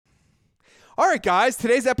All right, guys,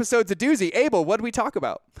 today's episode's a doozy. Abel, what did we talk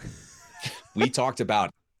about? We talked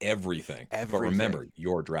about everything. But remember,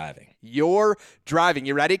 you're driving. You're driving.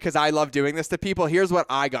 You ready? Because I love doing this to people. Here's what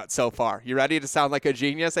I got so far. You ready to sound like a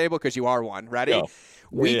genius, Abel? Because you are one. Ready? Go.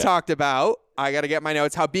 We talked about, I got to get my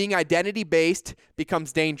notes, how being identity-based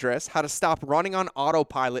becomes dangerous, how to stop running on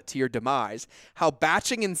autopilot to your demise, how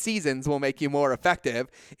batching in seasons will make you more effective,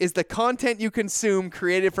 is the content you consume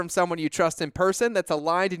created from someone you trust in person that's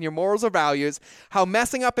aligned in your morals or values, how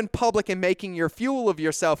messing up in public and making your fuel of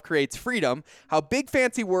yourself creates freedom, how big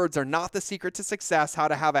fancy words are not the secret to success, how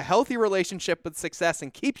to have a healthy relationship with success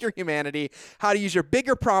and keep your humanity, how to use your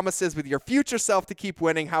bigger promises with your future self to keep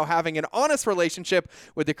winning, how having an honest relationship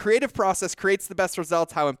with the creative process creates the best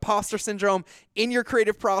results, how imposter syndrome in your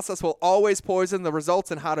creative process will always poison the results,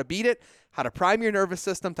 and how to beat it, how to prime your nervous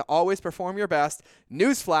system to always perform your best.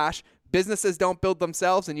 Newsflash, businesses don't build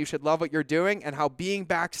themselves and you should love what you're doing, and how being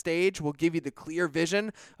backstage will give you the clear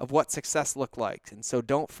vision of what success looks like. And so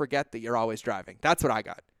don't forget that you're always driving. That's what I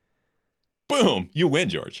got. Boom. You win,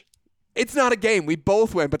 George. It's not a game. We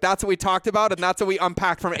both win, but that's what we talked about, and that's what we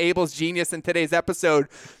unpacked from Abel's genius in today's episode.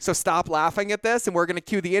 So stop laughing at this, and we're going to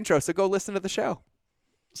cue the intro. So go listen to the show.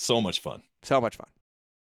 So much fun. So much fun.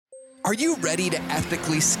 Are you ready to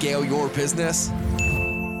ethically scale your business?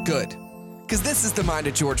 Good. Because this is the Mind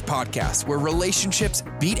of George podcast, where relationships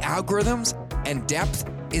beat algorithms and depth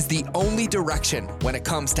is the only direction when it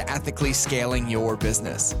comes to ethically scaling your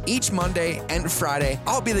business. Each Monday and Friday,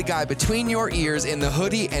 I'll be the guy between your ears in the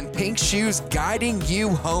hoodie and pink shoes guiding you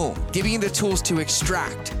home, giving you the tools to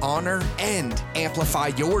extract, honor, and amplify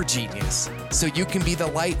your genius so you can be the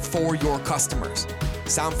light for your customers.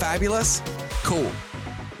 Sound fabulous? Cool.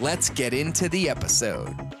 Let's get into the episode.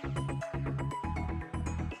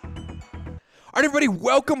 All right, everybody,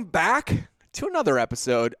 welcome back to another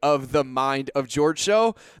episode of the Mind of George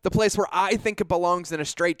show, the place where I think it belongs in a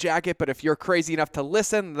straitjacket, but if you're crazy enough to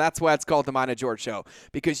listen, that's why it's called the Mind of George show,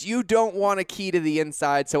 because you don't want a key to the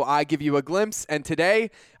inside, so I give you a glimpse, and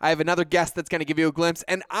today I have another guest that's going to give you a glimpse,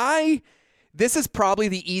 and this is probably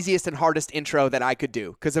the easiest and hardest intro that I could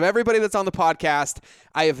do, because of everybody that's on the podcast,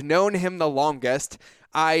 I have known him the longest.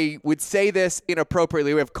 I would say this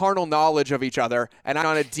inappropriately. We have carnal knowledge of each other, and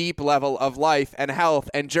on a deep level of life and health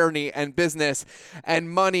and journey and business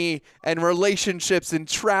and money and relationships and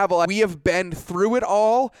travel. We have been through it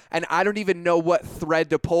all, and I don't even know what thread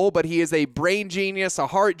to pull, but he is a brain genius, a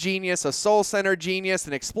heart genius, a soul-centered genius,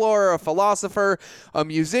 an explorer, a philosopher, a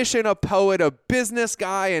musician, a poet, a business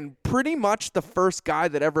guy, and pretty much the first guy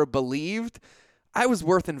that ever believed I was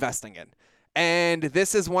worth investing in. And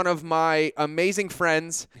this is one of my amazing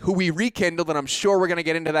friends who we rekindled, and I'm sure we're going to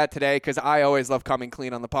get into that today because I always love coming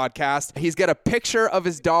clean on the podcast. He's got a picture of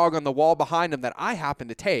his dog on the wall behind him that I happen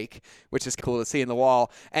to take, which is cool to see in the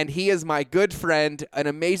wall. And he is my good friend, an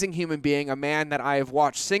amazing human being, a man that I have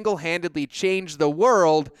watched single-handedly change the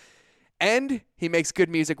world, and he makes good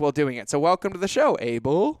music while doing it. So welcome to the show,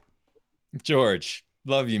 Abel. George,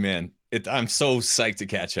 love you, man. I'm so psyched to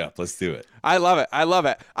catch up. Let's do it. I love it. I love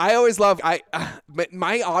it. I always love,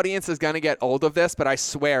 my audience is going to get old of this, but I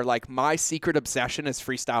swear, like, my secret obsession is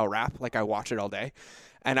freestyle rap. Like, I watch it all day.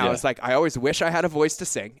 And I was like, I always wish I had a voice to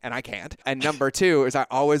sing, and I can't. And number two is I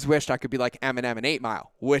always wished I could be like Eminem in 8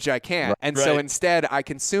 Mile, which I can't. And so instead, I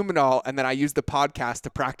consume it all, and then I use the podcast to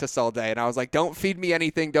practice all day. And I was like, don't feed me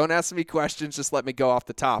anything. Don't ask me questions. Just let me go off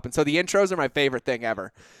the top. And so the intros are my favorite thing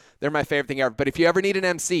ever. They're my favorite thing ever. But if you ever need an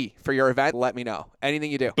MC for your event, let me know.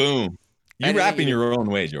 Anything you do. Boom. You rap in your own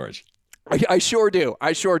way, George. I sure do.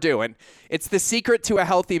 I sure do. And it's the secret to a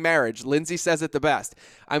healthy marriage. Lindsay says it the best.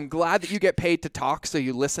 I'm glad that you get paid to talk so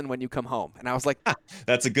you listen when you come home. And I was like,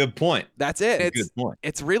 that's a good point. That's it. That's a good point.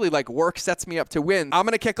 It's really like work sets me up to win. I'm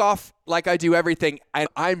going to kick off like I do everything. And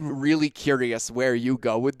I'm really curious where you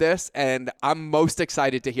go with this. And I'm most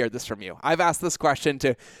excited to hear this from you. I've asked this question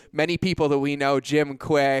to many people that we know, Jim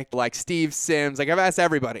Quick, like Steve Sims. Like I've asked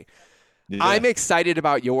everybody. Yeah. I'm excited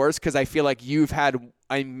about yours because I feel like you've had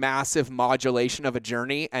a massive modulation of a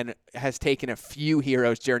journey and has taken a few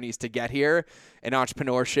heroes' journeys to get here in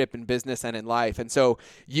entrepreneurship, in business, and in life. And so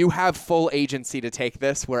you have full agency to take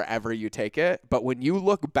this wherever you take it. But when you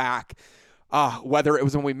look back, whether it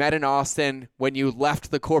was when we met in Austin, when you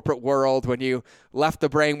left the corporate world, when you left the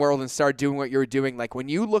brain world and started doing what you were doing, like when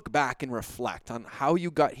you look back and reflect on how you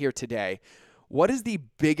got here today, what is the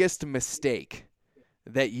biggest mistake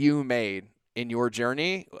that you made in your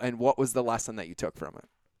journey, and what was the lesson that you took from it?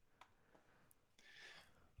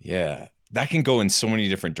 Yeah, that can go in so many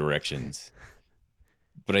different directions.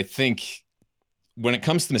 But I think when it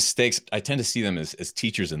comes to mistakes, I tend to see them as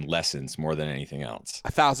teachers and lessons more than anything else.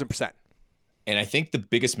 1,000%. And I think the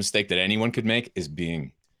biggest mistake that anyone could make is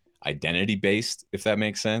being identity based, if that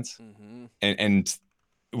makes sense. Mm-hmm. And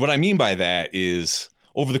what I mean by that is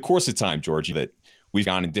over the course of time, George, that we've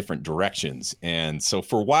gone in different directions. And so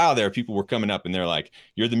for a while there, people were coming up and they're like,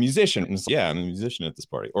 you're the musician. And it's like, yeah, I'm the musician at this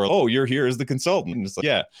party. Or, oh, you're here as the consultant. And it's like,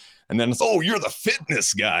 yeah. And then it's, oh, you're the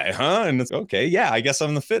fitness guy, huh? And it's okay, yeah, I guess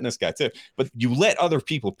I'm the fitness guy too. But you let other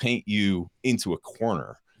people paint you into a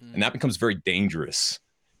corner. And that becomes very dangerous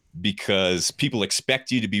because people expect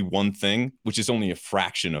you to be one thing, which is only a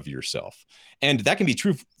fraction of yourself. And that can be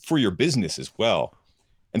true for your business as well.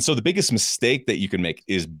 And so the biggest mistake that you can make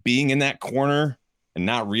is being in that corner and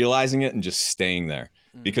not realizing it and just staying there,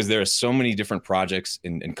 because there are so many different projects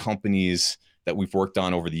and companies that we've worked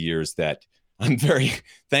on over the years that I'm very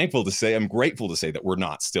thankful to say, I'm grateful to say that we're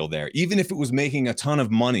not still there. Even if it was making a ton of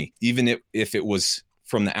money, even if it was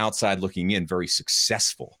from the outside looking in, very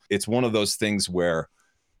successful. It's one of those things where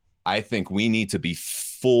I think we need to be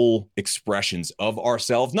full expressions of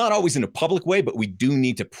ourselves, not always in a public way, but we do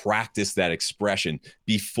need to practice that expression,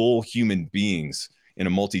 be full human beings in a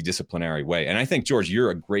multidisciplinary way. And I think, George,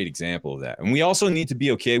 you're a great example of that. And we also need to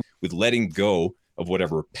be okay with letting go of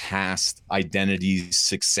whatever past identities,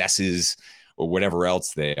 successes, or whatever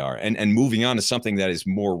else they are, and moving on to something that is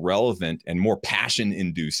more relevant and more passion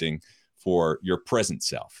inducing for your present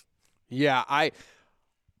self. Yeah, I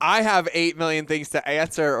have 8 million things to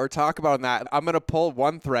answer or talk about on that. I'm going to pull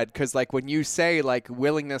one thread because, like, when you say, like,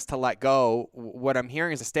 willingness to let go, what I'm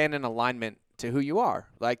hearing is to stand in alignment to who you are,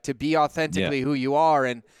 like, to be authentically who you are.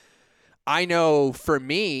 And I know for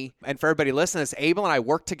me and for everybody listening to this, Abel and I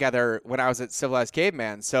worked together when I was at Civilized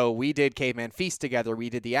Caveman. So we did Caveman Feast together.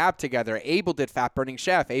 We did the app together. Abel did Fat Burning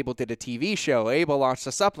Chef. Abel did a TV show. Abel launched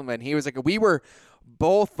a supplement. He was like, we were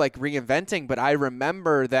both, like, reinventing. But I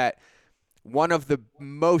remember that one of the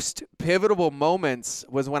most pivotal moments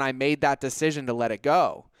was when I made that decision to let it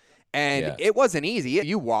go. And it wasn't easy.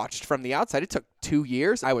 You watched from the outside. It took 2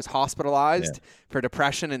 years. I was hospitalized for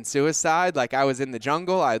depression and suicide. Like, I was in the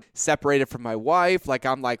jungle. I separated from my wife. Like,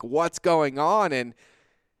 I'm like, what's going on? And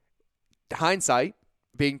hindsight,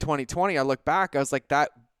 being 2020, I look back, I was like,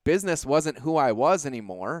 that business wasn't who I was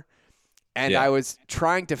anymore. And I was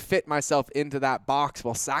trying to fit myself into that box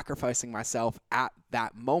while sacrificing myself at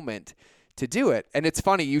that moment to do it. And it's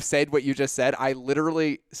funny, you said what you just said. I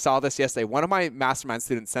literally saw this yesterday. One of my mastermind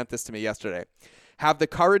students sent this to me yesterday. Have the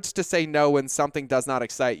courage to say no when something does not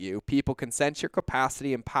excite you. People can sense your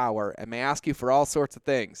capacity and power and may ask you for all sorts of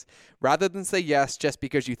things. Rather than say yes just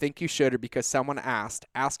because you think you should or because someone asked,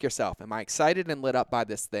 ask yourself, am I excited and lit up by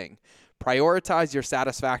this thing? Prioritize your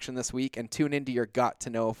satisfaction this week and tune into your gut to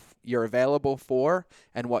know if you're available for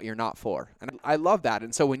and what you're not for. And I love that.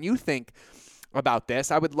 And so when you think about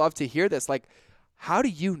this, I would love to hear this. Like, how do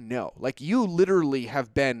you know? Like, you literally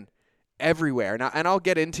have been everywhere. And I'll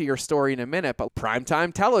get into your story in a minute, but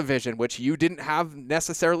primetime television, which you didn't have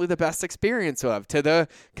necessarily the best experience of, to the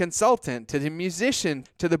consultant, to the musician,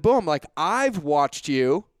 to the boom. Like, I've watched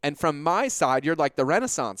you, and from my side, you're like the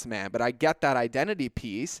Renaissance man, but I get that identity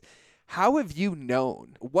piece. How have you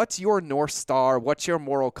known? What's your North Star? What's your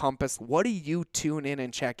moral compass? What do you tune in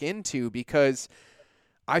and check into? Because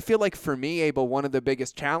I feel like for me, Abel, one of the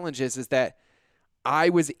biggest challenges is that I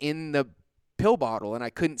was in the pill bottle and I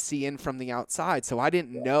couldn't see in from the outside. So I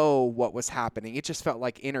didn't know what was happening. It just felt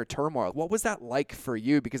like inner turmoil. What was that like for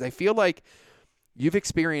you? Because I feel like you've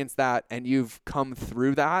experienced that and you've come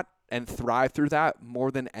through that and thrived through that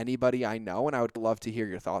more than anybody I know. And I would love to hear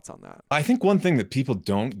your thoughts on that. I think one thing that people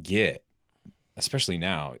don't get, especially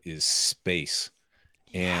now, is space.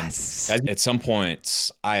 And at some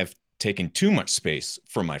points, I have taken too much space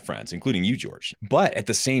from my friends, including you, George. But at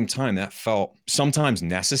the same time, that felt sometimes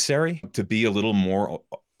necessary. To be a little more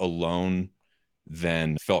alone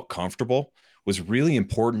than felt comfortable was really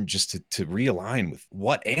important, just to realign with,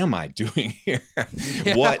 what am I doing here?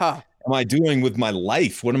 What am I doing with my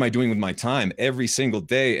life? What am I doing with my time every single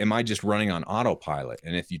day? Am I just running on autopilot?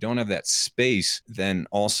 And if you don't have that space, then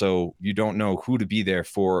also you don't know who to be there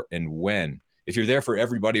for and when. If you're there for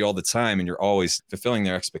everybody all the time and you're always fulfilling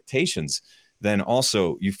their expectations, then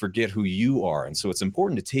also you forget who you are. And so it's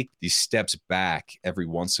important to take these steps back every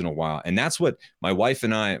once in a while. And that's what my wife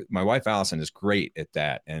Allison is great at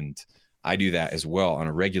that. And I do that as well on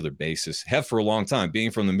a regular basis. Have for a long time.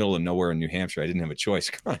 Being from the middle of nowhere in New Hampshire, I didn't have a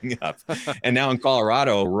choice growing up. And now in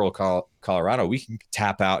Colorado, rural Colorado, we can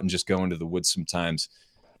tap out and just go into the woods sometimes,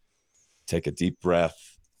 take a deep breath,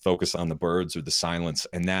 focus on the birds or the silence.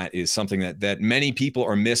 And that is something that many people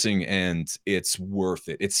are missing, and it's worth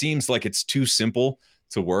it. It seems like it's too simple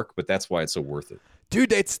to work, but that's why it's so worth it.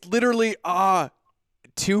 Dude, it's literally,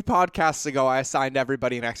 2 podcasts ago, I assigned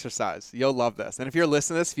everybody an exercise. You'll love this. And if you're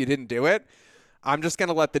listening to this, if you didn't do it, I'm just going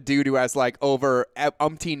to let the dude who has like over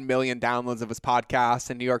umpteen million downloads of his podcast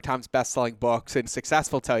and New York Times bestselling books and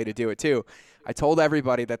successful tell you to do it too. I told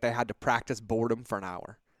everybody that they had to practice boredom for an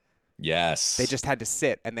hour. Yes. They just had to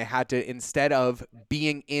sit, and they had to, instead of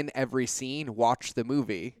being in every scene, watch the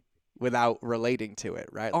movie without relating to it,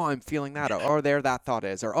 right? Oh, I'm feeling that. Or, oh, there that thought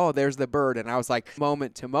is. Or, oh, there's the bird. And I was like,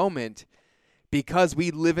 moment to moment, because we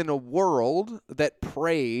live in a world that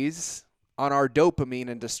preys on our dopamine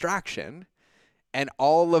and distraction, and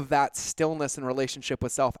all of that stillness and relationship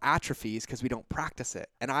with self atrophies because we don't practice it.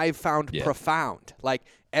 And I've found profound, like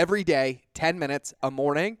every day, 10 minutes a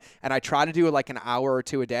morning, and I try to do like an hour or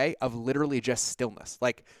 2 a day of literally just stillness,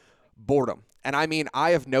 like boredom. And I mean, I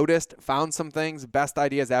have noticed, found some things, best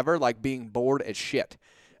ideas ever, like being bored as shit.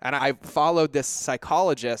 And I followed this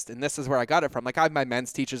psychologist, and this is where I got it from. Like, my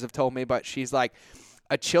men's teachers have told me, but she's like,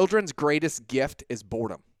 a children's greatest gift is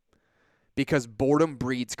boredom, because boredom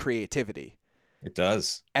breeds creativity. It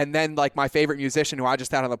does. And then, like, my favorite musician who I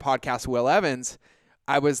just had on the podcast, Will Evans,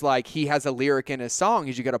 I was like, he has a lyric in his song,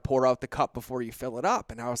 is you got to pour out the cup before you fill it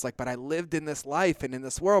up. And I was like, but I lived in this life and in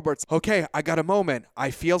this world where it's, okay, I got a moment. I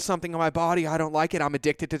feel something in my body. I don't like it. I'm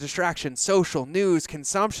addicted to distraction, social, news,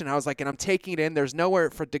 consumption. I was like, and I'm taking it in. There's nowhere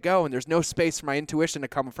for it to go, and there's no space for my intuition to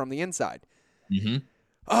come from the inside. Mm-hmm.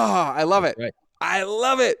 Oh, I love it. Right. I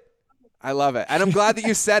love it. I love it. And I'm glad that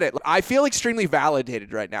you said it. I feel extremely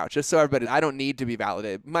validated right now, just so everybody, I don't need to be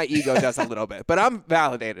validated. My ego does a little bit, but I'm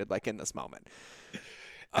validated like in this moment.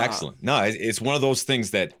 Excellent. No, it's one of those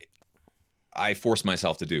things that I force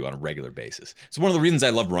myself to do on a regular basis. It's one of the reasons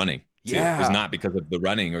I love running. Too. Yeah. It's not because of the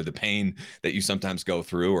running or the pain that you sometimes go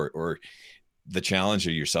through or the challenge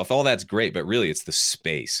of yourself. All that's great, but really it's the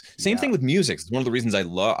space. Same thing with music. It's one of the reasons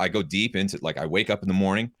I go deep into, like, I wake up in the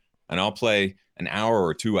morning and I'll play an hour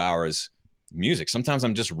or 2 hours music. Sometimes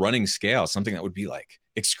I'm just running scales, something that would be like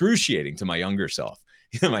excruciating to my younger self.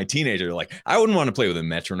 My teenager, like, I wouldn't want to play with a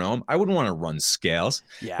metronome. I wouldn't want to run scales.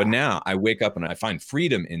 Yeah. But now I wake up and I find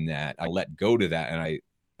freedom in that. I let go to that, and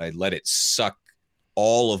I let it suck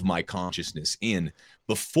all of my consciousness in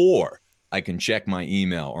before I can check my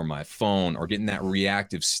email or my phone or get in that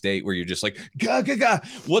reactive state where you're just like,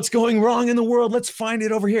 what's going wrong in the world? Let's find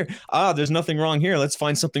it over here. There's nothing wrong here. Let's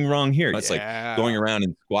find something wrong here. It's like going around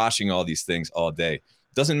and squashing all these things all day.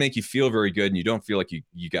 Doesn't make you feel very good, and you don't feel like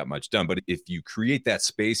you got much done. But if you create that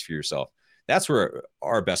space for yourself, that's where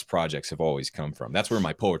our best projects have always come from. That's where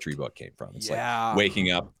my poetry book came from. It's like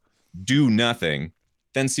waking up, do nothing,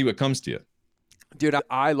 then see what comes to you. Dude,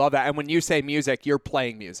 I love that. And when you say music, you're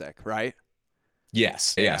playing music, right?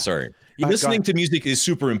 Yes. Yeah, sorry. Listening to music is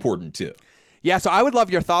super important too. Yeah, so I would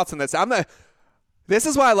love your thoughts on this. This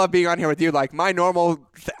is why I love being on here with you. Like, my normal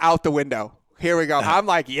out the window. Here we go. I'm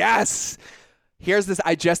like, yes. Here's this.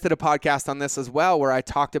 I just did a podcast on this as well, where I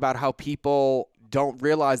talked about how people don't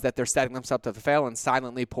realize that they're setting themselves up to fail and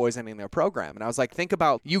silently poisoning their program. And I was like, think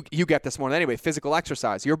about, you get this more than anybody, physical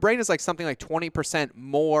exercise. Your brain is like something like 20%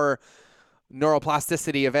 more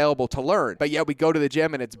neuroplasticity available to learn. But yet we go to the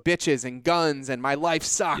gym and it's bitches and guns and my life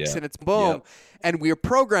sucks and it's boom. And we're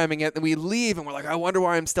programming it, and we leave and we're like, I wonder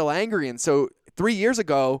why I'm still angry. And so 3 years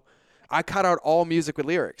ago, I cut out all music with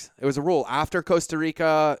lyrics. It was a rule. After Costa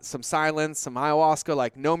Rica, some silence, some ayahuasca,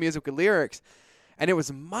 like no music with lyrics. And it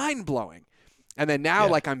was mind-blowing. And then now,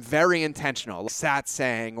 like, I'm very intentional.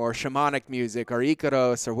 Satsang or shamanic music or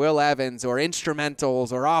Icaros or Will Evans or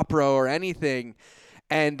instrumentals or opera or anything.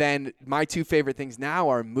 And then my 2 favorite things now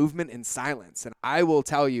are movement and silence. And I will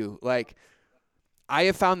tell you, like, I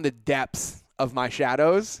have found the depths of my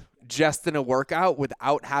shadows just in a workout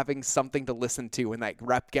without having something to listen to when that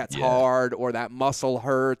rep gets hard or that muscle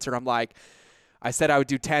hurts, or I'm like, I said I would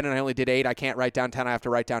do 10 and I only did 8. I can't write down 10. I have to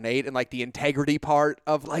write down 8. And like the integrity part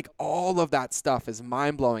of like all of that stuff is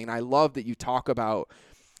mind blowing. And I love that you talk about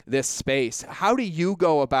this space. How do you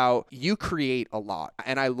go about, you create a lot,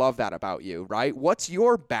 and I love that about you, right? What's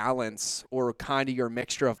your balance or kind of your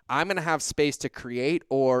mixture of, I'm going to have space to create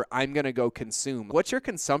or I'm going to go consume? What's your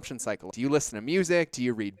consumption cycle? Do you listen to music? Do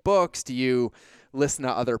you read books? Do you listen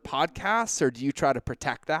to other podcasts, or do you try to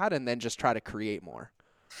protect that and then just try to create more?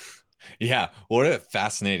 Yeah, what a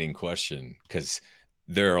fascinating question, because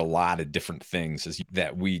there are a lot of different things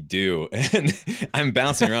that we do, and I'm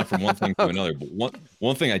bouncing around from one thing to another. But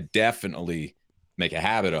one thing I definitely make a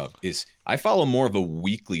habit of is I follow more of a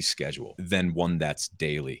weekly schedule than one that's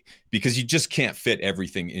daily, because you just can't fit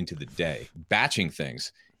everything into the day. Batching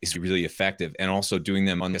things is really effective, and also doing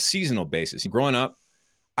them on a seasonal basis. Growing up,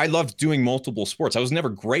 I loved doing multiple sports. I was never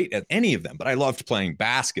great at any of them, but I loved playing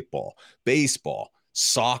basketball, baseball,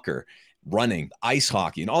 soccer. running, ice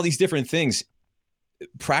hockey, and all these different things,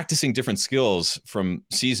 practicing different skills from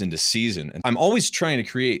season to season. And I'm always trying to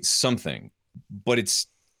create something, but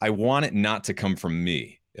I want it not to come from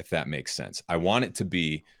me, if that makes sense. I want it to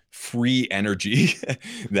be free energy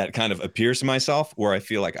that kind of appears to myself, where I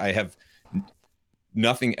feel like I have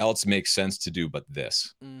nothing else makes sense to do but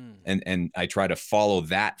this. And I try to follow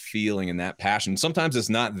that feeling and that passion. Sometimes it's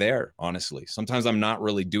not there, honestly. Sometimes I'm not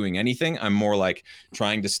really doing anything. I'm more like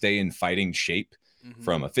trying to stay in fighting shape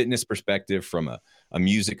from a fitness perspective, from a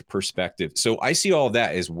music perspective. So I see all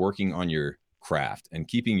that as working on your craft and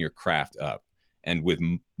keeping your craft up. And with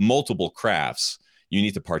multiple crafts, you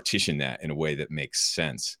need to partition that in a way that makes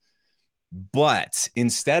sense. But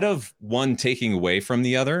instead of one taking away from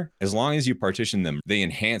the other, as long as you partition them, they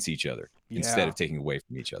enhance each other instead of taking away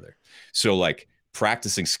from each other. So like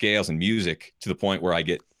practicing scales and music to the point where I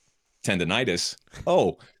get tendonitis.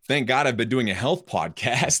 Oh, thank God I've been doing a health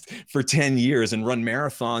podcast for 10 years and run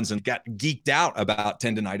marathons and got geeked out about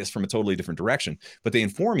tendonitis from a totally different direction, but they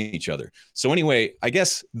inform each other. So anyway, I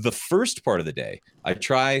guess the first part of the day, I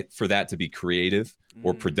try for that to be creative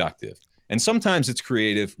or productive. And sometimes it's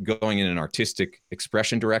creative, going in an artistic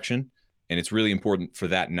expression direction. And it's really important for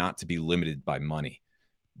that not to be limited by money.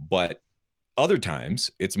 But other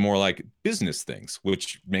times it's more like business things,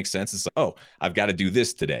 which makes sense. It's like, oh, I've got to do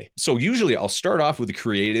this today. So usually I'll start off with the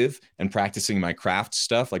creative and practicing my craft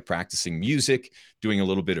stuff, like practicing music, doing a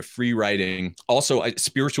little bit of free writing. Also,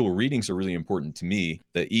 spiritual readings are really important to me.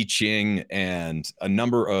 The I Ching and a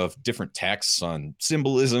number of different texts on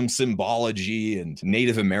symbolism, symbology, and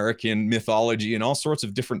Native American mythology, and all sorts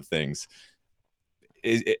of different things.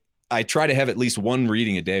 I try to have at least one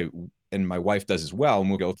reading a day, and my wife does as well. And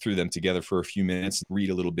we'll go through them together for a few minutes, read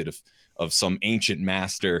a little bit of some ancient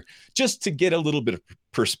master, just to get a little bit of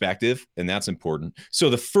perspective. And that's important. So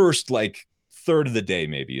the first like third of the day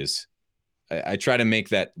maybe is, I try to make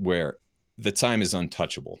that where the time is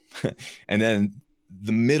untouchable. And then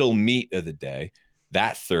the middle meat of the day,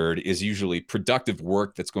 that third is usually productive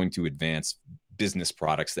work that's going to advance business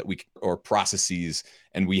products or processes,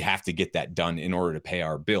 and we have to get that done in order to pay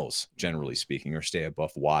our bills, generally speaking, or stay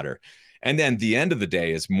above water. And then the end of the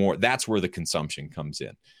day is more, that's where the consumption comes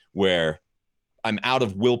in, where I'm out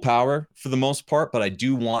of willpower for the most part, but I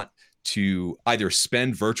do want to either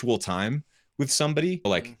spend virtual time with somebody.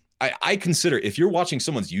 Like I consider, if you're watching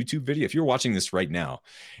someone's YouTube video, if you're watching this right now,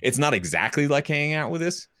 it's not exactly like hanging out with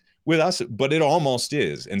us, but it almost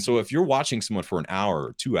is. And so if you're watching someone for an hour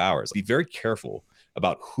or 2 hours, be very careful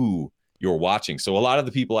about who you're watching. So a lot of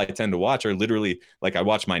the people I tend to watch are literally like, I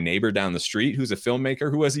watch my neighbor down the street who's a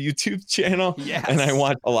filmmaker who has a YouTube channel. Yes. And I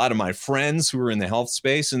watch a lot of my friends who are in the health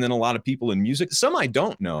space, and then a lot of people in music. Some I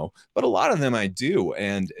don't know, but a lot of them I do.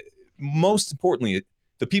 And most importantly,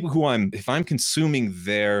 the people who if I'm consuming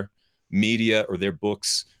their media or their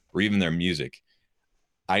books or even their music,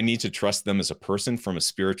 I need to trust them as a person from a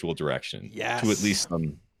spiritual direction to at least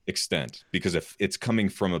some extent, because if it's coming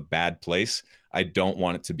from a bad place, I don't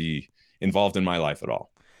want it to be involved in my life at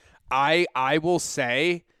all. I will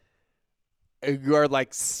say, you're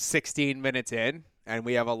like 16 minutes in and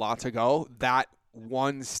we have a lot to go. That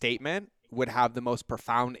one statement would have the most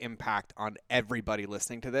profound impact on everybody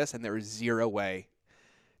listening to this, and there is zero way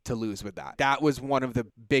to lose with that. That was one of the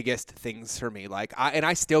biggest things for me. Like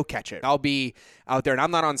I still catch it. I'll be out there and I'm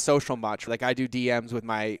not on social much. Like I do DMs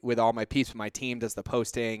with all my peeps, my team does the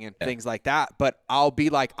posting and things like that. But I'll be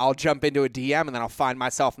like, I'll jump into a DM and then I'll find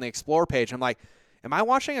myself in the explore page. I'm like, am I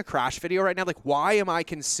watching a crash video right now? Like, why am I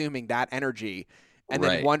consuming that energy? And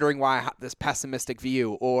then wondering why I have this pessimistic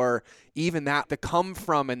view, or even that the come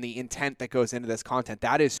from and the intent that goes into this content.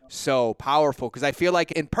 That is so powerful, because I feel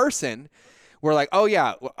like in person, we're like, oh,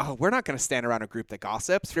 yeah, we're not going to stand around a group that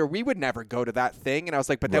gossips. We would never go to that thing. And I was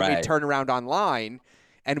like, but then we turn around online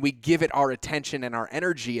and we give it our attention and our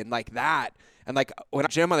energy and like that. And like when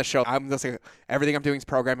Jim on the show, I'm just like, everything I'm doing is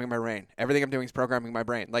programming my brain. Everything I'm doing is programming my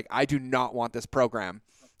brain. Like I do not want this program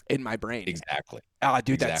in my brain. Exactly.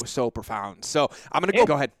 Dude, that's so profound. So I'm going to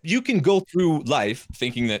go ahead. You can go through life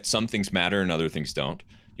thinking that some things matter and other things don't.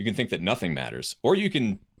 You can think that nothing matters, or you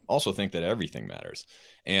can also think that everything matters.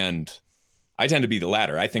 And I tend to be the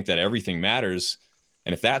latter. I think that everything matters.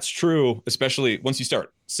 And if that's true, especially once you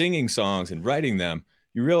start singing songs and writing them,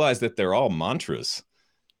 you realize that they're all mantras,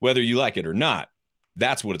 whether you like it or not.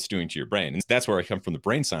 That's what it's doing to your brain. And that's where I come from the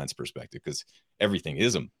brain science perspective, because everything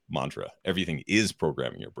is a mantra. Everything is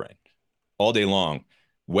programming your brain all day long.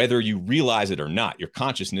 Whether you realize it or not, your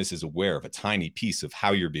consciousness is aware of a tiny piece of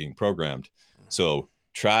how you're being programmed. So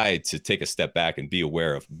try to take a step back and be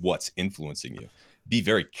aware of what's influencing you. Be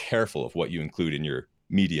very careful of what you include in your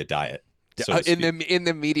media diet. so to speak. In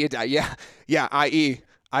the media diet. Yeah. Yeah. I.e.,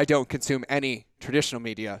 I don't consume any traditional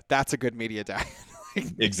media. That's a good media diet.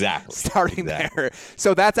 Exactly. Starting there.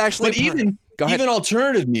 So that's actually. But even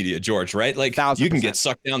alternative media, George, right? Like 1000%. You can get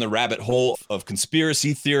sucked down the rabbit hole of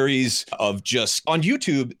conspiracy theories, of just on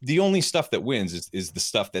YouTube. The only stuff that wins is the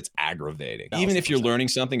stuff that's aggravating. 1000%. Even if you're learning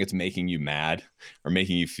something, it's making you mad or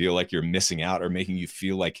making you feel like you're missing out or making you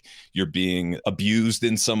feel like you're being abused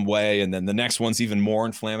in some way. And then the next one's even more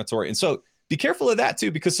inflammatory. And so be careful of that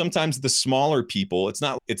too, because sometimes the smaller people, it's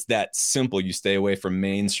that simple. You stay away from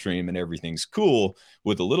mainstream and everything's cool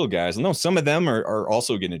with the little guys. No, some of them are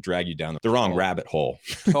also going to drag you down the wrong rabbit hole.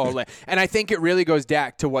 Totally. And I think it really goes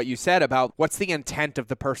back to what you said about what's the intent of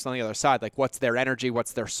the person on the other side? Like, what's their energy?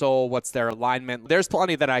 What's their soul? What's their alignment? There's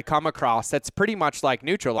plenty that I come across that's pretty much like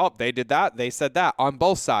neutral. Oh, they did that. They said that on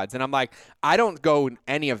both sides. And I'm like, I don't go in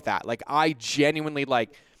any of that. Like, I genuinely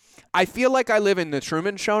I feel like I live in the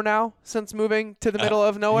Truman Show now since moving to the middle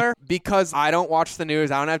of nowhere because I don't watch the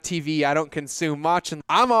news. I don't have TV. I don't consume much. And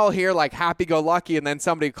I'm all here like happy-go-lucky. And then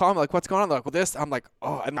somebody call me like, what's going on? They're like, well, this. I'm like,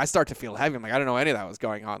 oh, and I start to feel heavy. I'm like, I don't know any of that was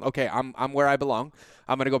going on. Okay, I'm where I belong.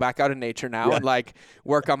 I'm going to go back out in nature now and like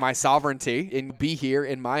work on my sovereignty and be here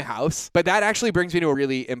in my house. But that actually brings me to a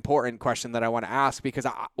really important question that I want to ask because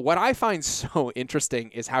what I find so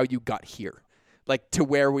interesting is how you got here, like to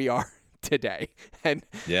where we are today. And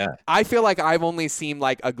I feel like I've only seen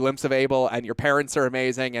like a glimpse of Abel, and your parents are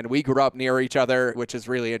amazing, and we grew up near each other, which is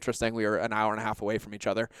really interesting. We were an hour and a half away from each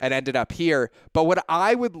other and ended up here. But what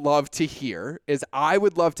I would love to hear is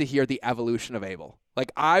the evolution of Abel.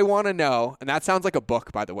 Like, I want to know, and that sounds like a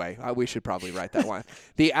book, by the way. We should probably write that one.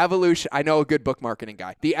 The evolution, I know a good book marketing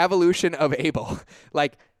guy. The evolution of Abel.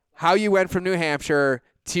 Like, how you went from New Hampshire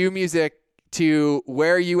to music, to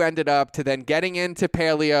where you ended up, to then getting into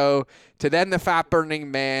paleo, to then the fat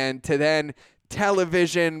burning man, to then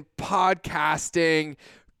television, podcasting,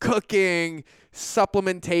 cooking,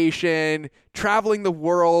 supplementation, traveling the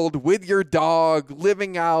world with your dog,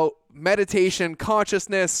 living out meditation,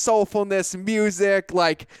 consciousness, soulfulness, music.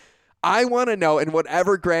 Like, I want to know in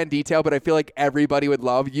whatever grand detail, but I feel like everybody would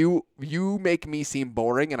love you. You make me seem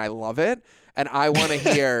boring and I love it. And I want to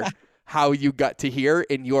hear how you got to here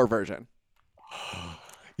in your version.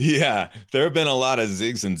 Yeah, there have been a lot of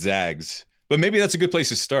zigs and zags, but maybe that's a good place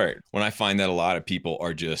to start. When I find that a lot of people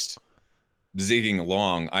are just zigging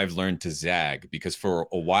along, I've learned to zag, because for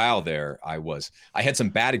a while there, I had some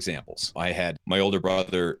bad examples. I had my older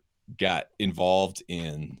brother got involved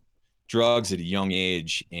in drugs at a young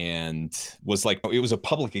age and was like, it was a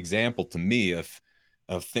public example to me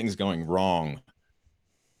of things going wrong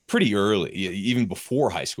pretty early, even before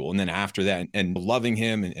high school. And then after that, and loving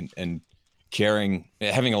him and caring,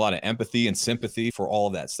 having a lot of empathy and sympathy for all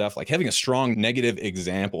of that stuff, like having a strong negative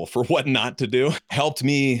example for what not to do, helped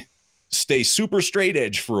me stay super straight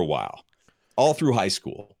edge for a while, all through high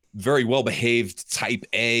school. Very well-behaved, type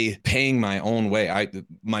A, paying my own way.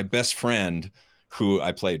 My best friend, who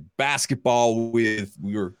I played basketball with,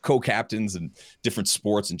 we were co-captains in different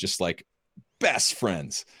sports and just like best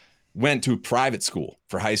friends, went to private school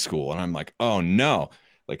for high school. And I'm like, oh no,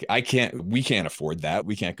 like we can't afford that.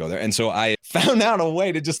 We can't go there. And so I found out a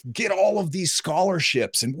way to just get all of these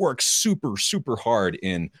scholarships and work super, super hard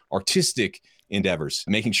in artistic endeavors,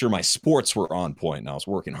 making sure my sports were on point. And I was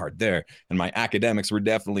working hard there, and my academics were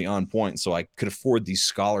definitely on point. So I could afford these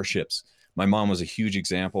scholarships. My mom was a huge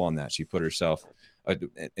example on that. She put herself,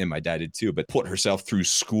 and my dad did too, but put herself through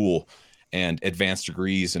school and advanced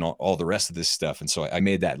degrees and all the rest of this stuff. And so I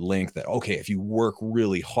made that link that, okay, if you work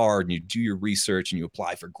really hard and you do your research and you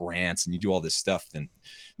apply for grants and you do all this stuff, then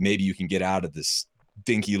maybe you can get out of this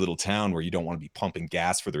dinky little town where you don't want to be pumping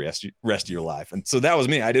gas for the rest of your life. And so that was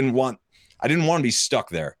me. I didn't want to be stuck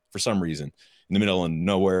there for some reason in the middle of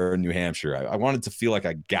nowhere in New Hampshire. I wanted to feel like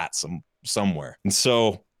I got somewhere. And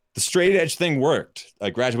so the straight edge thing worked. I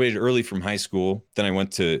graduated early from high school. Then I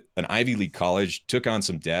went to an Ivy League college, took on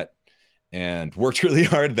some debt, and worked really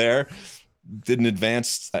hard there. Did an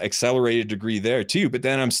advanced accelerated degree there too. But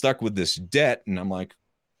then I'm stuck with this debt, and I'm like,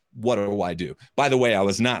 what do I do? By the way, I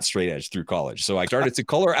was not straight edge through college. So I started to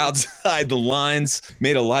color outside the lines,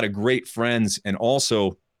 made a lot of great friends, and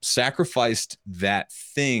also sacrificed that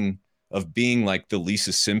thing of being like the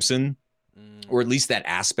Lisa Simpson, or at least that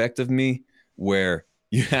aspect of me where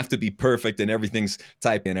you have to be perfect and everything's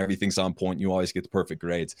type and everything's on point. You always get the perfect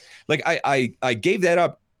grades. Like I gave that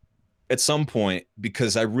up at some point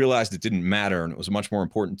because I realized it didn't matter, and it was much more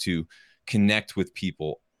important to connect with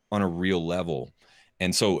people on a real level.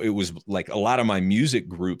 And so it was like a lot of my music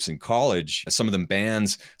groups in college, some of them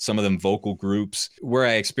bands, some of them vocal groups, where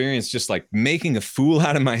I experienced just like making a fool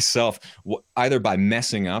out of myself, either by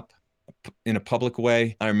messing up in a public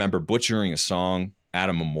way. I remember butchering a song at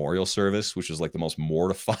a memorial service, which was like the most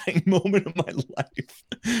mortifying moment of my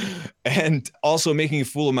life. And also making a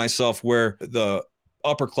fool of myself where the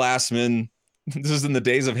upperclassmen, this is in the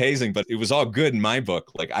days of hazing, but it was all good in my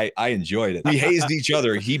book. Like I enjoyed it. We hazed each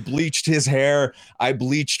other. He bleached his hair. I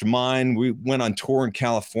bleached mine. We went on tour in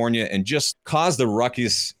California and just caused a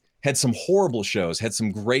ruckus. Had some horrible shows, had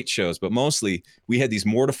some great shows, but mostly we had these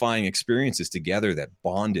mortifying experiences together that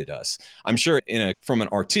bonded us. I'm sure from an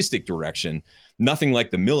artistic direction, nothing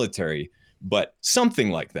like the military, but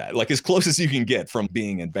something like that, like as close as you can get from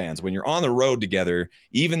being in bands. When you're on the road together,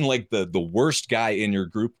 even like the worst guy in your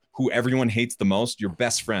group who everyone hates the most, you're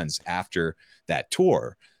best friends after that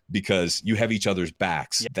tour because you have each other's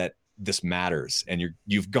backs, that this matters and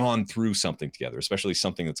you've gone through something together, especially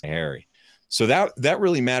something that's hairy. So that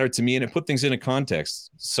really mattered to me, and it put things into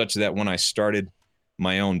context such that when I started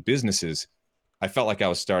my own businesses, I felt like I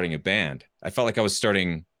was starting a band. I felt like I was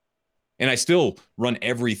starting, and I still run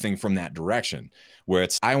everything from that direction, where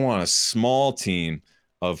I want a small team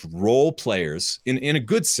of role players in a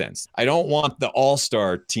good sense. I don't want the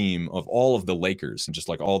all-star team of all of the Lakers and just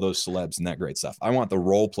like all those celebs and that great stuff. I want the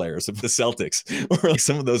role players of the Celtics or like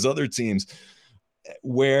some of those other teams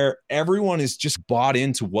where everyone is just bought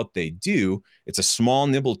into what they do. It's a small,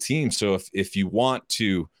 nimble team. So if you want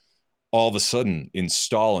to all of a sudden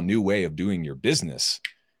install a new way of doing your business,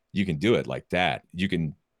 you can do it like that. You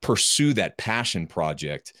can pursue that passion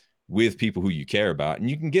project with people who you care about, and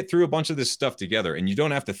you can get through a bunch of this stuff together, and you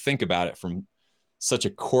don't have to think about it from such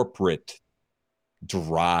a corporate,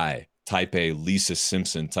 dry, type A Lisa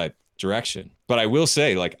Simpson type direction. But I will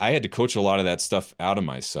say, like, I had to coach a lot of that stuff out of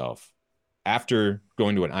myself. After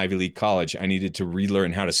going to an Ivy League college, I needed to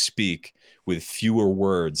relearn how to speak with fewer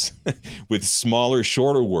words, with smaller,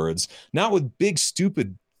 shorter words, not with big,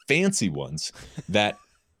 stupid, fancy ones that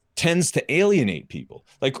tends to alienate people.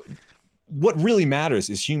 Like, what really matters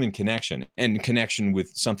is human connection and connection with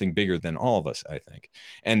something bigger than all of us, I think.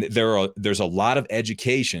 And there's a lot of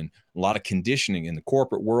education, a lot of conditioning in the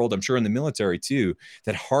corporate world, I'm sure in the military too,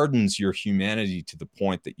 that hardens your humanity to the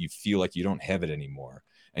point that you feel like you don't have it anymore.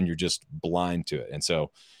 And you're just blind to it. And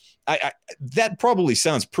so that probably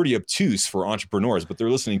sounds pretty obtuse for entrepreneurs, but they're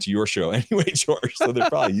listening to your show anyway, George. So they're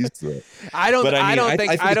probably used to it. I don't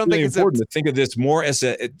think it's important to think of this more as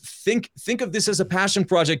think of this as a passion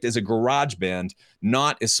project, as a garage band,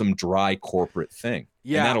 not as some dry corporate thing.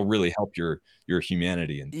 Yeah. And that'll really help your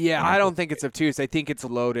humanity. I don't think it's obtuse. I think it's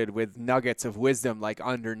loaded with nuggets of wisdom, like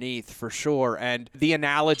underneath for sure. And the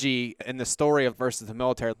analogy in the story of versus the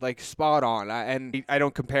military, like spot on. And I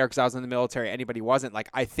don't compare because I was in the military. Anybody wasn't. Like,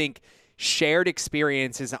 I think shared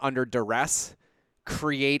experiences under duress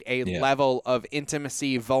create a level of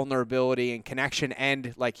intimacy, vulnerability, and connection.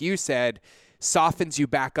 And like you said, softens you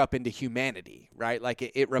back up into humanity, right? Like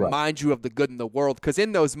it reminds you of the good in the world. Because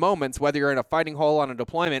in those moments, whether you're in a fighting hole on a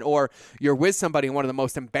deployment or you're with somebody in one of the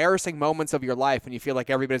most embarrassing moments of your life and you feel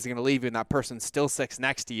like everybody's going to leave you and that person still sits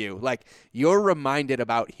next to you, like you're reminded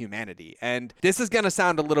about humanity. And this is going to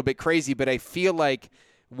sound a little bit crazy, but I feel like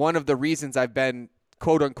one of the reasons I've been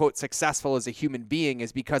quote unquote successful as a human being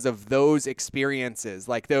is because of those experiences,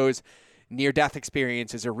 like those near-death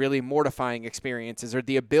experiences or really mortifying experiences, or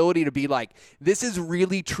the ability to be like, this is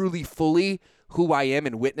really, truly, fully who I am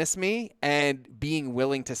and witness me, and being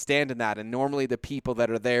willing to stand in that. And normally the people that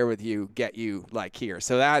are there with you get you like here.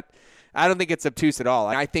 So that, I don't think it's obtuse at all.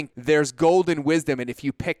 I think there's golden wisdom, and if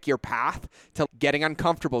you pick your path to getting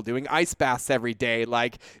uncomfortable, doing ice baths every day,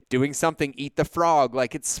 like doing something, eat the frog,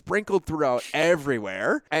 like it's sprinkled throughout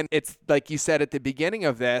everywhere. And it's like you said at the beginning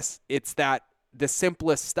of this, it's that the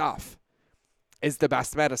simplest stuff is the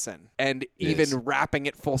best medicine. And even wrapping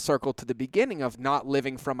it full circle to the beginning of not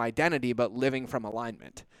living from identity, but living from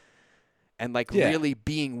alignment. And like really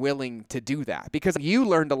being willing to do that. Because you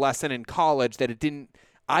learned a lesson in college that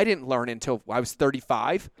I didn't learn until I was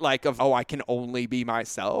 35, like I can only be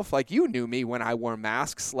myself. Like you knew me when I wore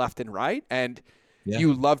masks left and right, and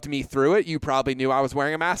you loved me through it. You probably knew I was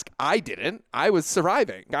wearing a mask. I didn't. I was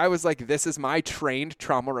surviving. I was like, this is my trained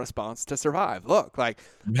trauma response to survive. Look, like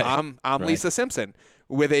I'm Lisa Simpson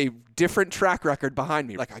with a different track record behind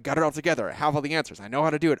me. Like I got it all together. I have all the answers. I know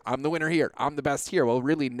how to do it. I'm the winner here. I'm the best here. Well,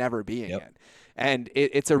 really never being it. And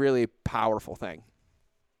it's a really powerful thing.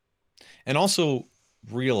 And also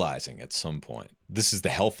realizing at some point, this is the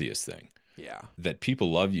healthiest thing. Yeah. That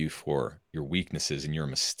people love you for your weaknesses and your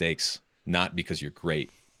mistakes, not because you're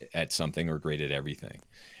great at something or great at everything.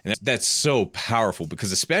 And that's so powerful,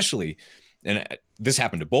 because especially, and this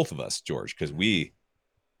happened to both of us, George, because we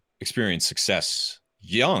experienced success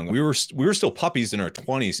young. We were still puppies in our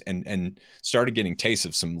 20s and started getting tastes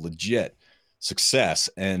of some legit success.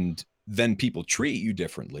 And then people treat you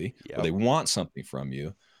differently, or they want something from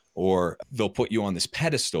you, or they'll put you on this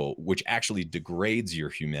pedestal, which actually degrades your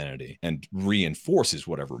humanity and reinforces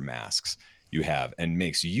whatever masks you have and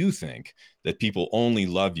makes you think that people only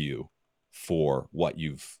love you for what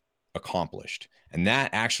you've accomplished. And that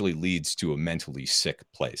actually leads to a mentally sick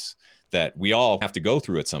place that we all have to go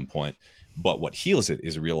through at some point. But what heals it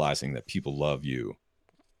is realizing that people love you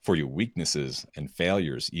for your weaknesses and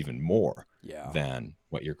failures even more than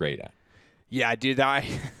what you're great at. Yeah, dude.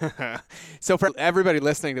 So for everybody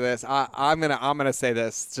listening to this, I'm gonna say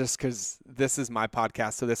this just because this is my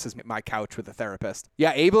podcast, so this is my couch with a therapist.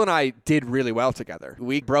 Yeah, Abel and I did really well together.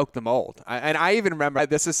 We broke the mold, and I even remember,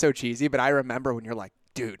 this is so cheesy, but I remember when you're like,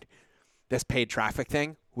 dude, this paid traffic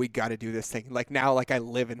thing, we got to do this thing. Like now, like I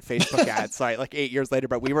live in Facebook ads, like 8 years later,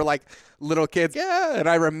 but we were like little kids. Yeah. And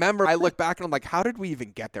I remember I look back and I'm like, how did we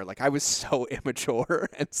even get there? Like I was so immature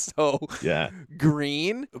and so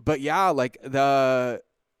green. But yeah, like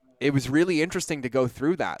it was really interesting to go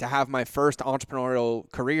through that, to have my first entrepreneurial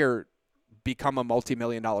career become a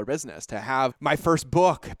multi-million-dollar business, to have my first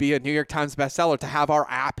book be a New York Times bestseller, to have our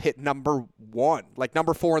app hit number 1, like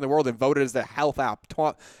number 4 in the world, and voted as the health app,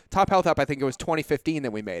 top health app. I think it was 2015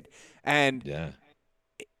 that we made. And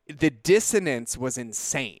the dissonance was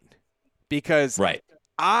insane because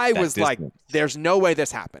I was like, there's no way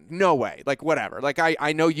this happened. No way. Like whatever. Like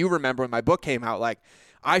I know you remember when my book came out, like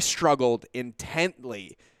I struggled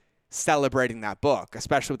intently celebrating that book,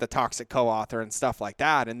 especially with the toxic co-author and stuff like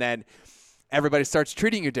that. And then everybody starts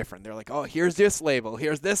treating you different. They're like, oh, here's this label,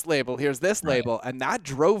 here's this label, here's this label. And that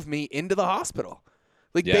drove me into the hospital.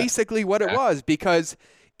 Like basically what it was, because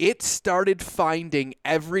it started finding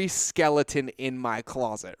every skeleton in my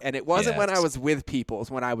closet. And it wasn't when I was with people, it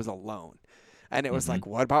was when I was alone. And it was like,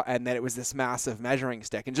 what about, and then it was this massive measuring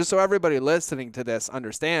stick. And just so everybody listening to this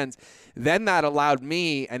understands, then that allowed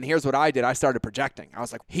me, and here's what I did. I started projecting. I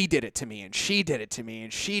was like, he did it to me, and she did it to me,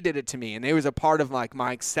 and she did it to me. And it was a part of like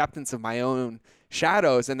my acceptance of my own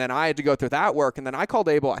shadows. And then I had to go through that work. And then I called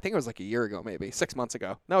Abel, I think it was like a year ago, maybe 6 months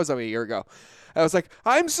ago. No, it was like a year ago. I was like,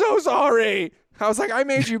 I'm so sorry. I was like, I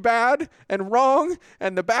made you bad and wrong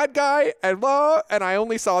and the bad guy and I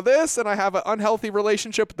only saw this, and I have an unhealthy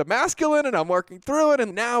relationship with the masculine, and I'm working through it,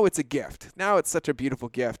 and now it's a gift. Now it's such a beautiful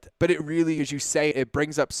gift. But it really, as you say, it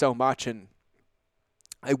brings up so much. And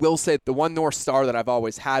I will say the one North Star that I've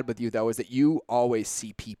always had with you, though, is that you always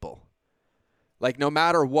see people. Like no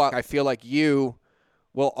matter what, I feel like you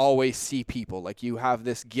will always see people. Like you have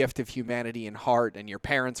this gift of humanity and heart, and your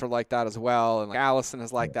parents are like that as well. And like Allison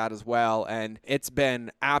is like that as well. And it's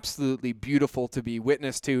been absolutely beautiful to be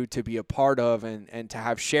witness to be a part of, and to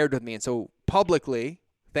have shared with me. And so publicly,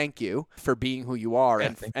 thank you for being who you are.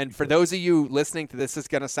 And for those of you listening to this, is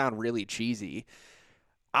going to sound really cheesy.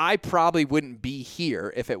 I probably wouldn't be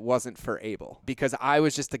here if it wasn't for Abel, because I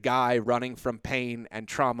was just a guy running from pain and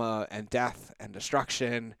trauma and death and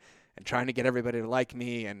destruction and trying to get everybody to like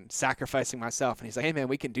me and sacrificing myself. And he's like, hey man,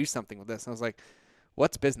 we can do something with this. And I was like,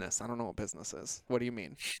 what's business? I don't know what business is. What do you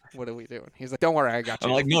mean? What are we doing? He's like, don't worry, I got you.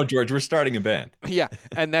 I'm like, no, George, we're starting a band. Yeah.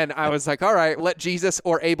 And then I was like, all right, let Jesus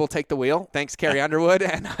or Abel take the wheel. Thanks, Carrie Underwood.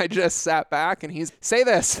 And I just sat back, and he's, say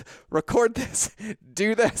this, record this,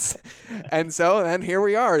 do this. And so then here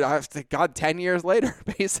we are. God, 10 years later,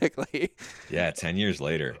 basically. Yeah, 10 years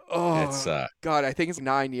later. Oh, it's, God, I think it's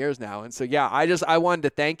 9 years now. And so, yeah, I wanted to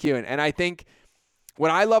thank you. And I think what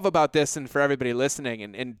I love about this, and for everybody listening,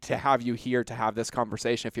 and to have you here to have this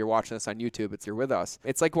conversation, if you're watching this on YouTube, you're with us.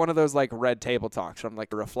 It's like one of those like red table talks. I'm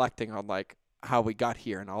like reflecting on like how we got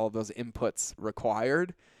here and all of those inputs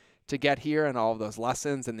required to get here, and all of those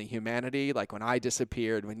lessons and the humanity. Like when I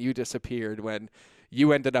disappeared, when you disappeared, when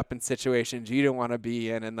you ended up in situations you didn't want to be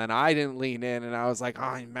in, and then I didn't lean in, and I was like, oh,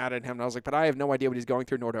 I'm mad at him. And I was like, but I have no idea what he's going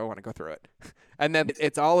through, nor do I want to go through it. And then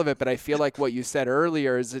it's all of it. But I feel like what you said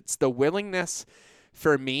earlier is it's the willingness.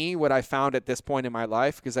 For me, what I found at this point in my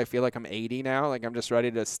life, because I feel like I'm 80 now, like I'm just ready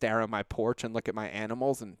to stare at my porch and look at my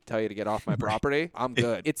animals and tell you to get off my property. I'm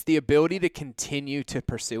good. It's the ability to continue to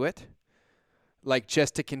pursue it, like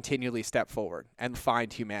just to continually step forward and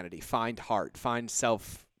find humanity, find heart, find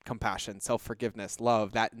self-compassion, self-forgiveness,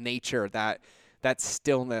 love, that nature, that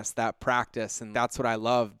stillness, that practice. And that's what I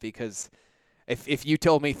love, because if you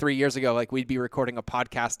told me 3 years ago, like we'd be recording a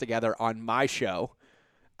podcast together on my show,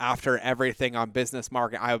 after everything on business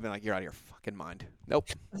market, I would be like, you're out of your fucking mind. Nope.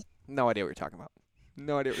 No idea what you're talking about.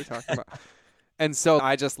 No idea what you're talking about. And so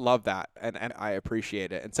I just love that, and I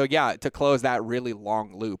appreciate it. And so, yeah, to close that really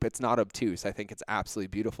long loop, it's not obtuse. I think it's absolutely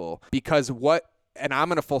beautiful, because what and I'm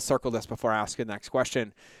going to full circle this before I ask you the next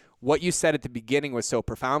question. What you said at the beginning was so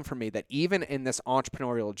profound for me that even in this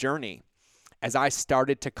entrepreneurial journey, as I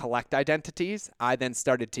started to collect identities, I then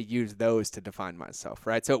started to use those to define myself,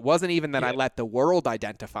 right? So it wasn't even that I let the world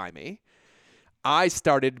identify me. I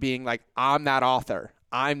started being like, I'm that author.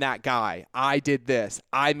 I'm that guy. I did this.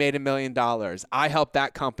 I made $1 million. I helped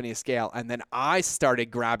that company scale. And then I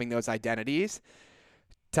started grabbing those identities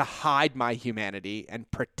to hide my humanity and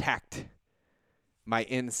protect my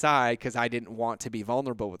inside because I didn't want to be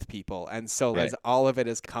vulnerable with people. And so as all of it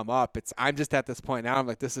has come up, I'm just at this point now, I'm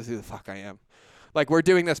like, this is who the fuck I am. Like, we're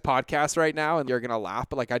doing this podcast right now and you're going to laugh,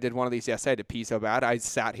 but like I did one of these yesterday, I had to pee so bad. I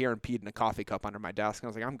sat here and peed in a coffee cup under my desk. And I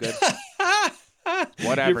was like, I'm good.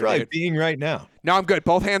 Whatever. You're probably peeing right now. No, I'm good.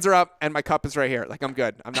 Both hands are up and my cup is right here. Like, I'm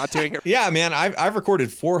good. I'm not doing it. Yeah, man. I've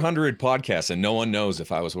recorded 400 podcasts and no one knows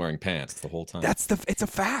if I was wearing pants the whole time. It's a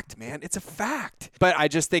fact, man. It's a fact. But I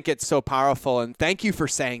just think it's so powerful. And thank you for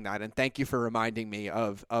saying that. And thank you for reminding me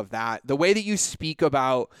of that. The way that you speak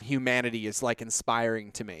about humanity is like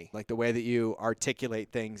inspiring to me. Like the way that you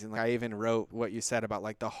articulate things. And like, I even wrote what you said about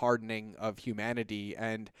like the hardening of humanity.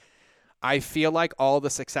 And I feel like all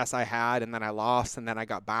the success I had and then I lost and then I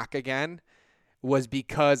got back again was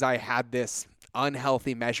because I had this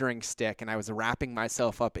unhealthy measuring stick and I was wrapping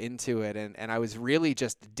myself up into it and I was really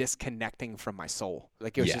just disconnecting from my soul.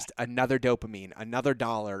 Like it was just another dopamine, another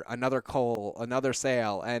dollar, another coal, another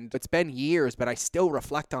sale. And it's been years, but I still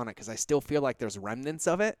reflect on it because I still feel like there's remnants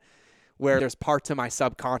of it where there's parts of my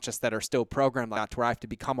subconscious that are still programmed like that, where I have to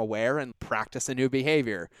become aware and practice a new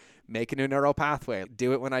behavior, make a new neural pathway,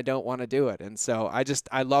 do it when I don't want to do it. And so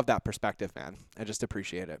I love that perspective, man. I just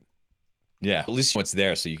appreciate it. Yeah, at least what's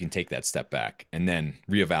there so you can take that step back and then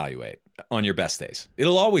reevaluate on your best days.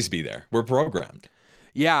 It'll always be there. We're programmed.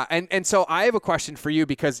 Yeah, and so I have a question for you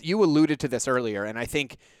because you alluded to this earlier, and I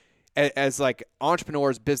think as like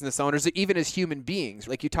entrepreneurs, business owners, even as human beings,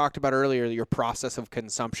 like you talked about earlier, your process of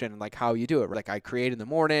consumption and like how you do it. Like I create in the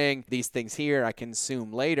morning, these things here, I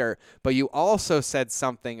consume later. But you also said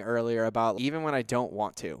something earlier about even when I don't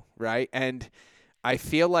want to, right? And I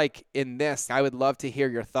feel like in this, I would love to hear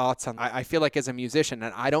your thoughts on, I feel like as a musician,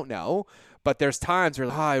 and I don't know, but there's times where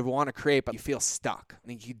I want to create, but you feel stuck.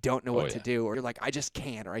 Like you don't know what to do, or you're like, I just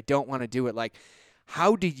can't, or I don't want to do it. Like,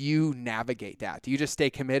 how do you navigate that? Do you just stay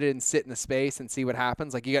committed and sit in the space and see what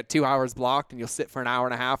happens? Like you got 2 hours blocked and you'll sit for an hour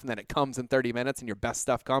and a half and then it comes in 30 minutes and your best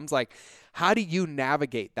stuff comes. Like, how do you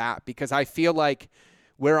navigate that? Because I feel like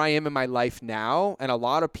where I am in my life now, and a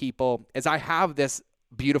lot of people, is I have this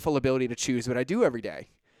beautiful ability to choose what I do every day.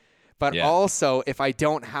 But also, if I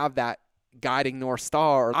don't have that guiding North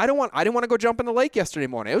Star, I didn't want to go jump in the lake yesterday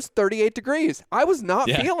morning. It was 38 degrees. I was not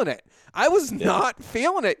feeling it. I was not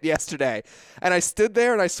feeling it yesterday. And I stood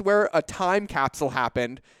there and I swear a time capsule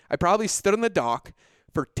happened. I probably stood on the dock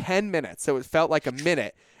for 10 minutes. So it felt like a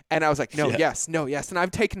minute. And I was like, no, yes. And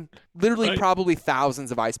I've taken literally probably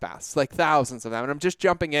thousands of ice baths, like thousands of them. And I'm just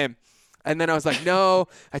jumping in. And then I was like, no,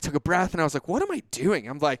 I took a breath and I was like, what am I doing?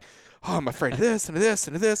 I'm like, oh, I'm afraid of this and of this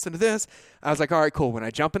and of this and of this. I was like, all right, cool. When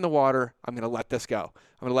I jump in the water, I'm going to let this go.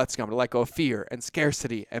 I'm going to let this go. I'm going to let go of fear and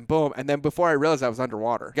scarcity and boom. And then before I realized I was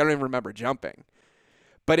underwater, I don't even remember jumping.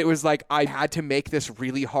 But it was like I had to make this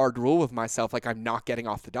really hard rule with myself, like I'm not getting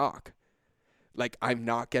off the dock. Like I'm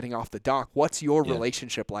not getting off the dock. What's your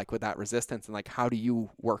relationship like with that resistance? And like, how do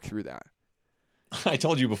you work through that? I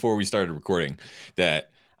told you before we started recording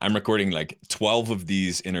that I'm recording like 12 of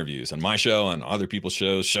these interviews on my show, on other people's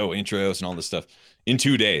shows, show intros and all this stuff in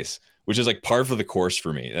 2 days, which is like par for the course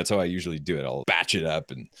for me. That's how I usually do it. I'll batch it up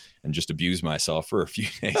and just abuse myself for a few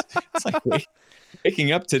days. It's like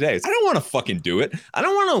waking up today. I don't want to fucking do it. I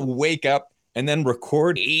don't want to wake up and then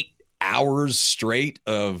record 8 hours straight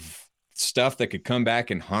of stuff that could come back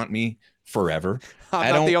and haunt me forever.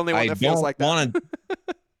 I'm not the only one that feels like that.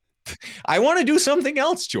 I want to do something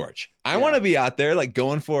else, George. I want to be out there like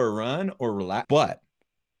going for a run or relax. But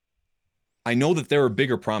I know that there are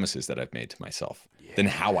bigger promises that I've made to myself than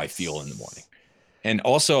how I feel in the morning. And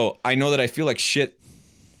also, I know that I feel like shit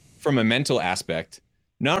from a mental aspect,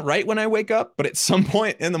 not right when I wake up, but at some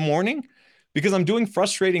point in the morning, because I'm doing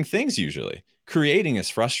frustrating things usually. Creating is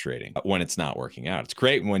frustrating when it's not working out. It's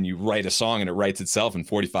great when you write a song and it writes itself in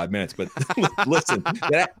 45 minutes. But listen,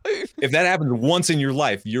 if that happens once in your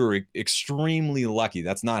life, you're extremely lucky.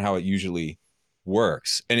 That's not how it usually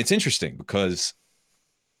works. And it's interesting because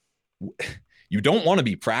you don't want to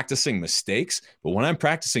be practicing mistakes. But when I'm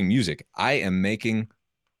practicing music, I am making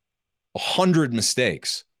 100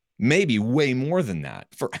 mistakes. Maybe way more than that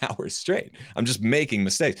for hours straight. I'm just making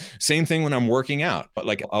mistakes. Same thing when I'm working out, but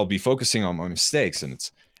like I'll be focusing on my mistakes and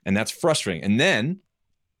that's frustrating. And then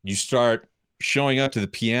you start showing up to the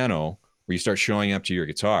piano or you start showing up to your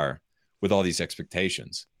guitar with all these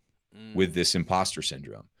expectations, with this imposter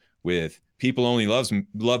syndrome, with people only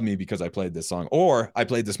love me because I played this song, or I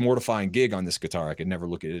played this mortifying gig on this guitar, I could never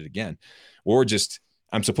look at it again, or just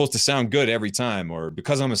I'm supposed to sound good every time, or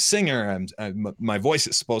because I'm a singer, my voice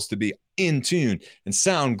is supposed to be in tune and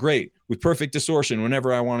sound great with perfect distortion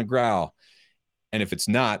whenever I want to growl. And if it's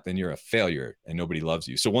not, then you're a failure and nobody loves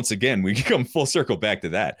you. So once again, we come full circle back to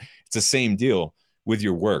that. It's the same deal with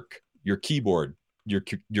your work, your keyboard,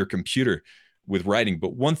 your computer, with writing.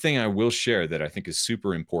 But one thing I will share that I think is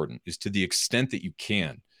super important is, to the extent that you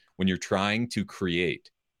can, when you're trying to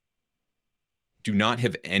create, do not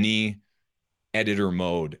have any editor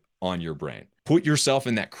mode on your brain. Put yourself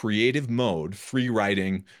in that creative mode, free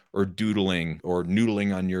writing or doodling or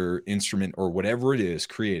noodling on your instrument or whatever it is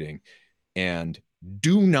creating, and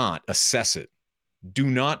do not assess it. Do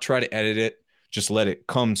not try to edit it. Just let it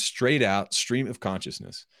come straight out, stream of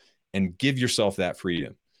consciousness, and give yourself that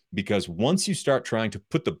freedom. Because once you start trying to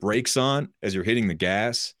put the brakes on as you're hitting the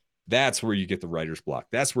gas, that's where you get the writer's block.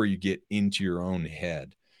 That's where you get into your own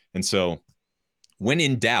head. And so when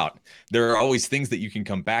in doubt, there are always things that you can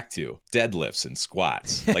come back to. Deadlifts and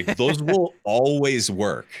squats. Like those will always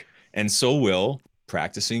work. And so will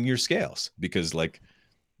practicing your scales, because like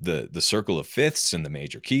the circle of fifths and the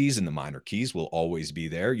major keys and the minor keys will always be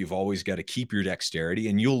there. You've always got to keep your dexterity,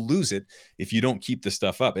 and you'll lose it if you don't keep the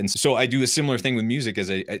stuff up. And so I do a similar thing with music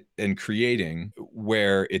and creating,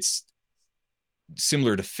 where it's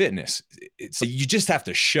similar to fitness. It's you just have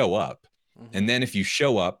to show up. And then if you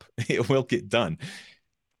show up, it will get done.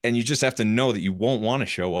 And you just have to know that you won't want to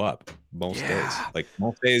show up most days. Like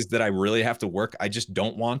most days that I really have to work, I just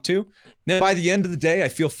don't want to. Then by the end of the day, I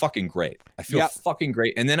feel fucking great. I feel fucking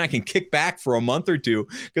great. And then I can kick back for a month or two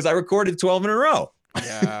because I recorded 12 in a row.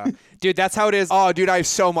 Yeah. Dude, that's how it is. Oh, dude, I have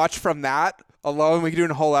so much from that alone. We could do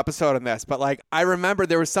a whole episode on this. But like, I remember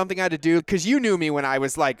there was something I had to do, because you knew me when I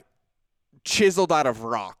was like chiseled out of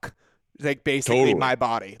rock. Like basically my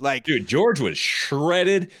body. Like, dude, George was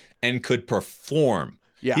shredded and could perform.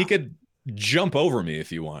 Yeah. He could jump over me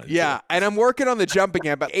if you wanted. Yeah. And I'm working on the jump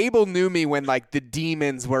again, but Abel knew me when like the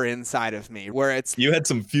demons were inside of me, where it's, you had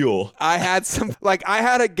some fuel. I had some, like I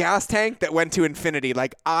had a gas tank that went to infinity.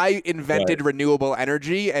 Like I invented renewable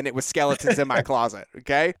energy, and it was skeletons in my closet.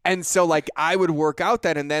 Okay. And so like I would work out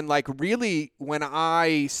then, and then like really when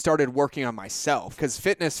I started working on myself, because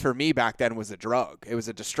fitness for me back then was a drug. It was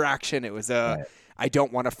a distraction. It was I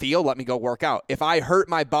don't want to feel, let me go work out. If I hurt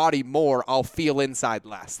my body more, I'll feel inside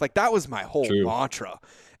less. Like that was my whole mantra.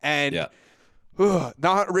 And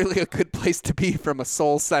not really a good place to be from a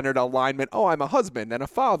soul-centered alignment. Oh, I'm a husband and a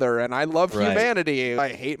father, and I love humanity. I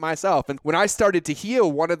hate myself. And when I started to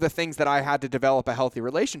heal, one of the things that I had to develop a healthy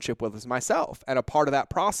relationship with was myself. And a part of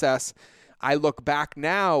that process, I look back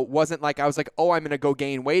now, wasn't like I was like, oh, I'm going to go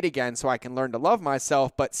gain weight again so I can learn to love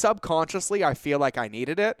myself. But subconsciously, I feel like I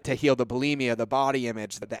needed it to heal the bulimia, the body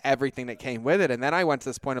image, the everything that came with it. And then I went to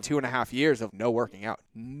this point of 2.5 years of no working out,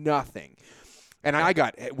 nothing. And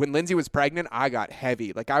when Lindsay was pregnant, I got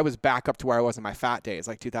heavy. Like I was back up to where I was in my fat days,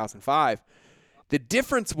 like 2005. The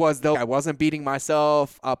difference was, though, I wasn't beating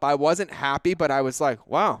myself up. I wasn't happy, but I was like,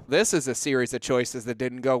 wow, this is a series of choices that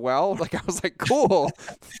didn't go well. Like, I was like, cool,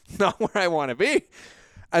 not where I want to be.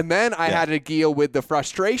 And then I had to deal with the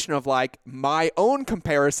frustration of like my own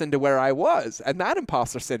comparison to where I was and that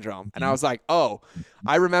imposter syndrome. And I was like, oh,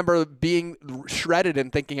 I remember being shredded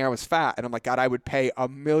and thinking I was fat. And I'm like, God, I would pay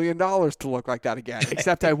 $1 million to look like that again,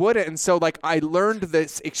 except I wouldn't. And so like I learned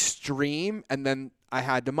this extreme, and then I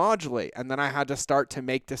had to modulate, and then I had to start to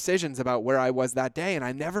make decisions about where I was that day. And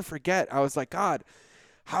I never forget, I was like, God,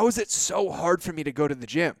 how is it so hard for me to go to the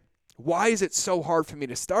gym? Why is it so hard for me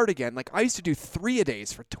to start again? Like I used to do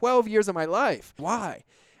 3-a-days for 12 years of my life. Why?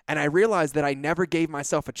 And I realized that I never gave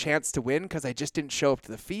myself a chance to win because I just didn't show up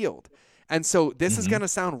to the field. And so this is going to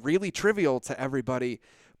sound really trivial to everybody,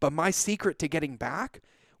 but my secret to getting back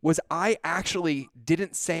was I actually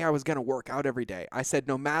didn't say I was going to work out every day. I said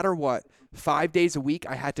no matter what, 5 days a week,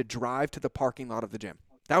 I had to drive to the parking lot of the gym.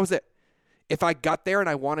 That was it. If I got there and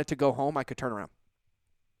I wanted to go home, I could turn around.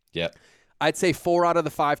 Yep. I'd say 4 out of the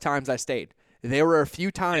 5 times I stayed. There were a few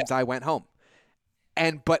times I went home.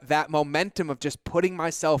 But that momentum of just putting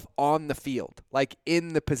myself on the field, like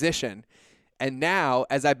in the position. And now,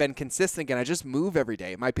 as I've been consistent again, I just move every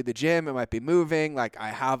day. It might be the gym. It might be moving. Like I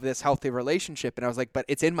have this healthy relationship. And I was like, but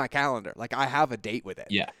it's in my calendar. Like I have a date with it.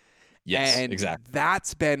 Yeah. Yes, And exactly.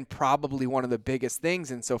 that's been probably one of the biggest things.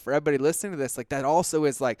 And so for everybody listening to this, like that also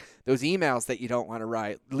is like those emails that you don't want to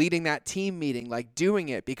write, leading that team meeting, like doing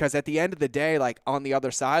it. Because at the end of the day, like on the other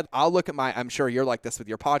side, I'll look at I'm sure you're like this with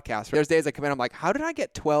your podcast. There's days I come in, I'm like, how did I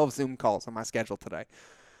get 12 Zoom calls on my schedule today?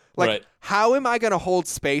 Like, Right. how am I going to hold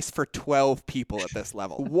space for 12 people at this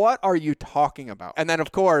level? What are you talking about? And then,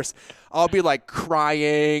 of course, I'll be like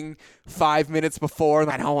crying 5 minutes before,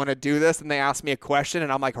 and I don't want to do this. And they ask me a question,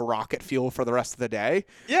 and I'm like rocket fuel for the rest of the day.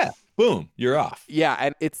 Yeah. Boom. You're off. Yeah.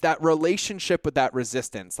 And it's that relationship with that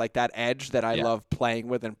resistance, like that edge that I Yeah. love playing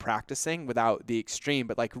with and practicing without the extreme,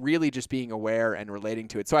 but like really just being aware and relating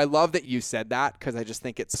to it. So I love that you said that because I just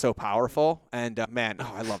think it's so powerful. And man,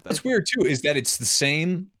 I love that. What's weird too is that it's the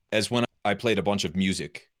same as when I played a bunch of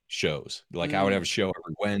music shows. Like I would have a show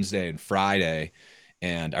every Wednesday and Friday.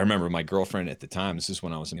 And I remember my girlfriend at the time, this is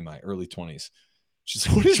when I was in my early 20s. She's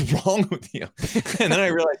like, what is wrong with you? And then I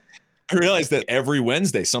realized that every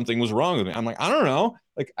Wednesday something was wrong with me. I'm like, I don't know.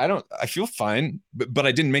 Like, I feel fine, but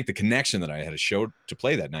I didn't make the connection that I had a show to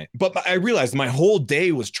play that night. But I realized my whole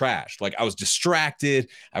day was trashed. Like I was distracted.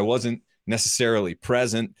 I wasn't necessarily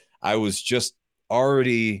present. I was just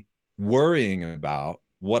already worrying about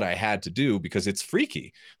what I had to do because it's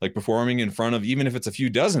freaky, like performing in front of, even if it's a few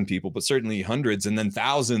dozen people, but certainly hundreds and then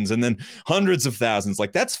thousands and then hundreds of thousands,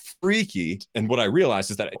 like that's freaky. And what I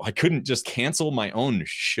realized is that I couldn't just cancel my own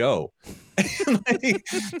show. Like,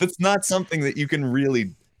 that's not something that you can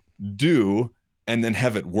really do and then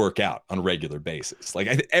have it work out on a regular basis.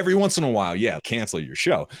 Like every once in a while, yeah, cancel your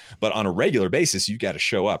show, but on a regular basis, you got to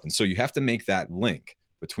show up. And so you have to make that link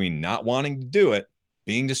between not wanting to do it,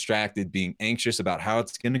 being distracted, being anxious about how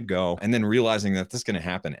it's going to go, and then realizing that this is going to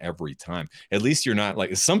happen every time. At least you're not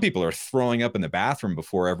like, some people are throwing up in the bathroom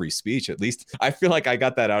before every speech. At least I feel like I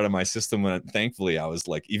got that out of my system when, thankfully, I was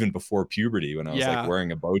like, even before puberty, when I was like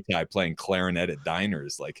wearing a bow tie, playing clarinet at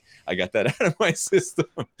diners, like I got that out of my system.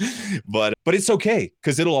 But it's okay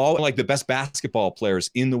because it'll all, like the best basketball players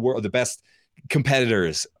in the world, the best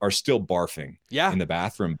competitors are still barfing in the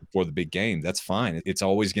bathroom before the big game. That's fine. It's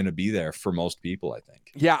always going to be there for most people, I think.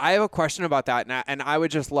 Yeah, I have a question about that, and I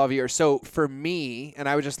would just love your. So for me, and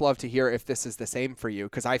I would just love to hear if this is the same for you,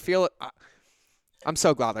 because I feel I'm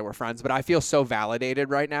so glad that we're friends, but I feel so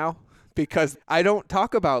validated right now because I don't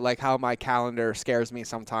talk about like how my calendar scares me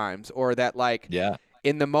sometimes, or that like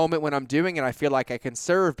in the moment when I'm doing it, I feel like I can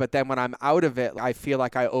serve, but then when I'm out of it, I feel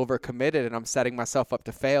like I overcommitted and I'm setting myself up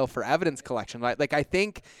to fail for evidence collection. Like I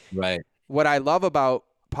think what I love about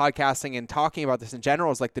podcasting and talking about this in general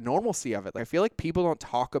is like the normalcy of it. Like, I feel like people don't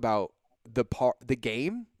talk about the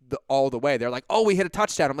game all the way. They're like, oh, we hit a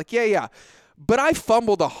touchdown. I'm like, yeah. But I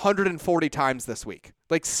fumbled 140 times this week.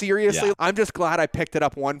 Like, seriously, I'm just glad I picked it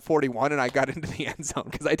up 141 and I got into the end zone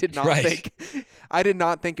because I did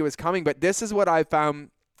not think it was coming. But this is what I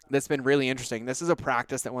found that's been really interesting. This is a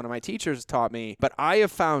practice that one of my teachers taught me. But I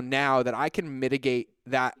have found now that I can mitigate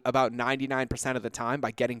that about 99% of the time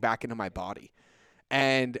by getting back into my body.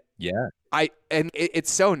 And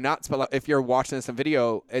it's so nuts. But if you're watching this on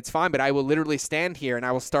video, it's fine. But I will literally stand here and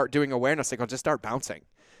I will start doing awareness. Like, I'll just start bouncing.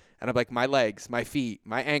 And I'm like, my legs, my feet,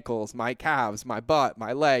 my ankles, my calves, my butt,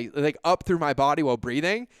 my legs, like up through my body while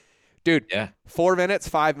breathing. Dude, 4 minutes,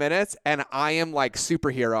 5 minutes, and I am like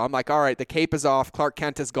superhero. I'm like, all right, the cape is off. Clark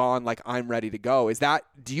Kent is gone. Like, I'm ready to go.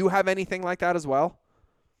 Do you have anything like that as well?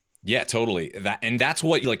 Yeah, totally. That's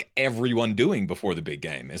what like everyone doing before the big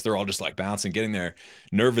game is they're all just like bouncing, getting their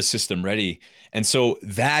nervous system ready. And so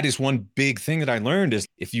that is one big thing that I learned is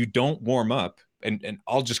if you don't warm up, and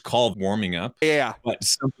I'll just call warming up. Yeah. But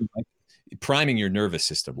something like priming your nervous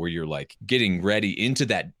system where you're like getting ready into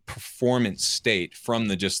that performance state from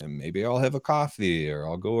the just maybe I'll have a coffee or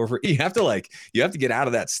I'll go over. You have to get out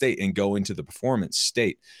of that state and go into the performance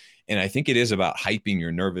state. And I think it is about hyping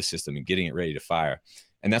your nervous system and getting it ready to fire.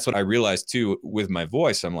 And that's what I realized too with my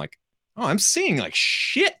voice. I'm like, oh, I'm singing like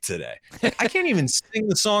shit today. I can't even sing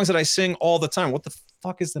the songs that I sing all the time. What the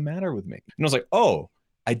fuck is the matter with me? And I was like, oh,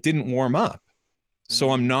 I didn't warm up.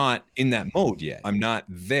 So I'm not in that mode yet. I'm not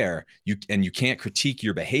there. You can't critique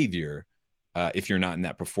your behavior if you're not in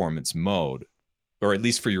that performance mode, or at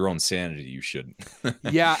least for your own sanity, you shouldn't.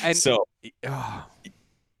 Yeah. And so what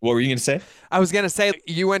were you going to say? I was going to say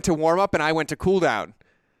you went to warm up and I went to cool down.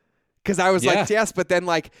 Because I was like, yes, but then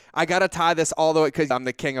like I got to tie this all the way, because I'm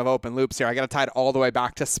the king of open loops here. I got to tie it all the way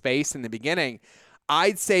back to space in the beginning.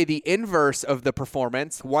 I'd say the inverse of the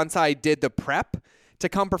performance, once I did the prep to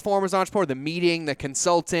come perform as an entrepreneur, the meeting, the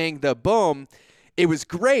consulting, the boom, it was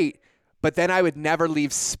great. But then I would never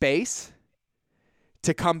leave space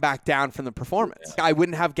to come back down from the performance. I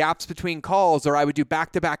wouldn't have gaps between calls, or I would do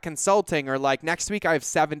back-to-back consulting, or like next week I have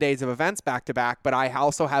 7 days of events back-to-back, but I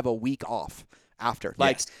also have a week off after.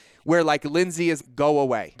 Like where like Lindsay is go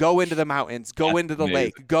away, go into the mountains, go into the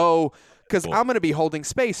lake, go, because I'm going to be holding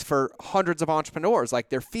space for hundreds of entrepreneurs, like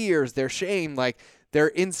their fears, their shame, like their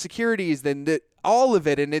insecurities, then all of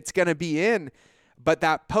it, and it's going to be in. But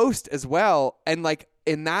that post as well, and like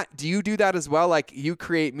in that, do you do that as well? Like you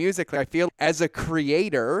create music. Like I feel as a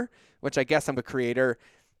creator, which I guess I'm a creator,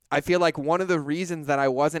 I feel like one of the reasons that I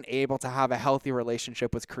wasn't able to have a healthy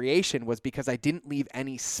relationship with creation was because I didn't leave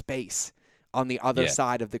any space on the other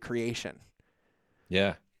side of the creation.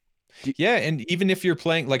 Yeah. Yeah. And even if you're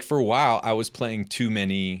playing, like for a while, I was playing too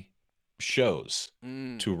many shows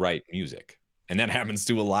to write music. And that happens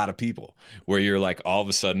to a lot of people where you're like, all of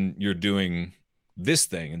a sudden you're doing this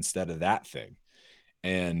thing instead of that thing.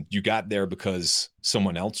 And you got there because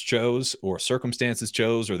someone else chose or circumstances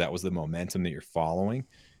chose, or that was the momentum that you're following.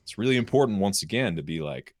 It's really important, once again, to be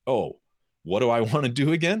like, oh, what do I want to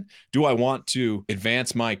do again? Do I want to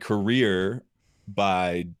advance my career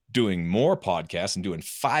by doing more podcasts and doing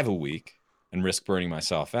 5 a week and risk burning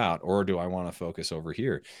myself out? Or do I want to focus over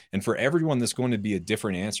here? And for everyone, there's going to be a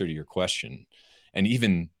different answer to your question. And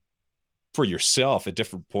even for yourself at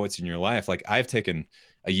different points in your life, like I've taken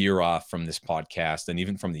a year off from this podcast and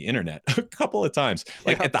even from the internet a couple of times,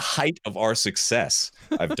 like at the height of our success,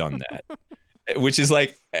 I've done that, which is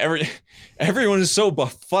like everyone is so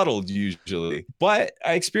befuddled usually. But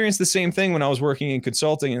I experienced the same thing when I was working in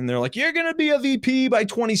consulting, and they're like, you're going to be a VP by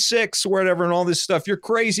 26 or whatever, and all this stuff. You're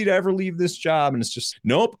crazy to ever leave this job. And it's just,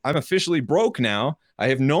 nope, I'm officially broke now. I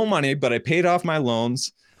have no money, but I paid off my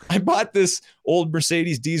loans. I bought this old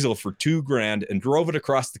Mercedes diesel for $2,000 and drove it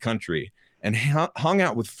across the country and hung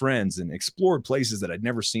out with friends and explored places that I'd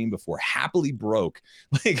never seen before, happily broke,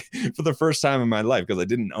 like for the first time in my life, because I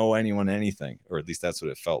didn't owe anyone anything, or at least that's what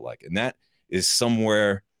it felt like. And that is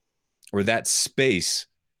somewhere where that space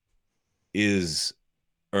is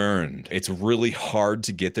earned. It's really hard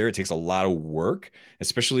to get there. It takes a lot of work,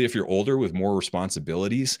 especially if you're older with more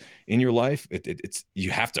responsibilities in your life. It's you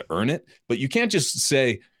have to earn it, but you can't just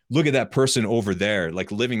say, look at that person over there,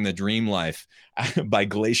 like living the dream life by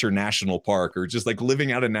Glacier National Park, or just like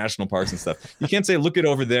living out in national parks and stuff. You can't say, look at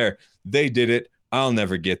over there. They did it. I'll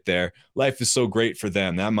never get there. Life is so great for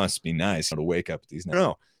them. That must be nice to wake up at these.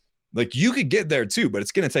 No, like you could get there too, but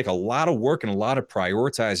it's going to take a lot of work and a lot of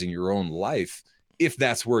prioritizing your own life if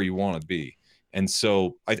that's where you want to be. And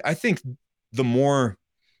so I think the more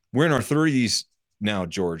we're in our 30s now,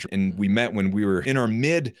 George, and we met when we were in our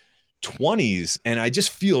mid 20s, and I just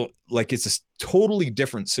feel like it's a totally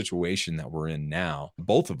different situation that we're in now,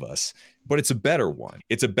 both of us, but it's a better one.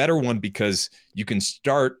 It's a better one because you can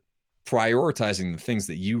start prioritizing the things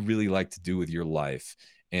that you really like to do with your life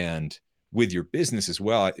and with your business as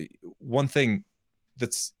well. One thing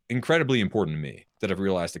that's incredibly important to me that I've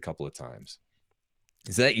realized a couple of times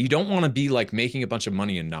is that you don't want to be like making a bunch of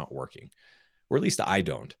money and not working, or at least I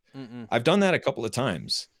don't. I've done that a couple of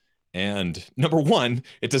times. And number one,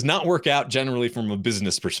 it does not work out generally from a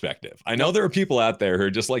business perspective. I know there are people out there who are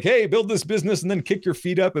just like, hey, build this business and then kick your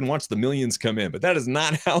feet up and watch the millions come in. But that is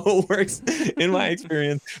not how it works in my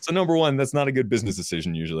experience. So number one, that's not a good business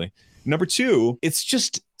decision usually. Number two, it's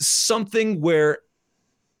just something where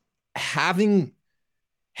having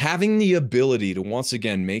the ability to once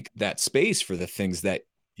again make that space for the things that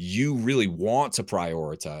you really want to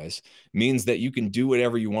prioritize means that you can do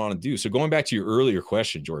whatever you want to do. So going back to your earlier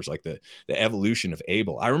question, George, like the evolution of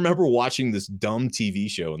Abel, I remember watching this dumb TV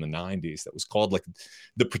show in the 90s that was called like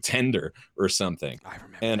The Pretender or something. I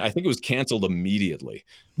remember. And I think it was canceled immediately.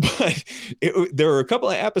 But there were a couple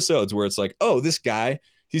of episodes where it's like, oh, this guy,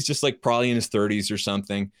 he's just like probably in his 30s or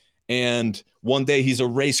something. And one day he's a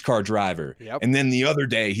race car driver. Yep. And then the other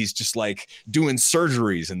day he's just like doing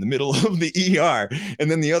surgeries in the middle of the ER. And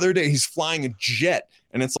then the other day he's flying a jet.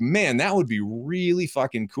 And it's like, man, that would be really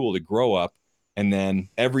fucking cool to grow up. And then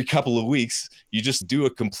every couple of weeks, you just do a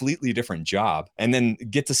completely different job and then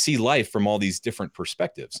get to see life from all these different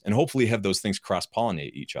perspectives and hopefully have those things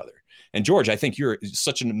cross-pollinate each other. And George, I think you're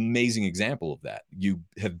such an amazing example of that. You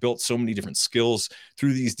have built so many different skills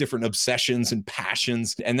through these different obsessions and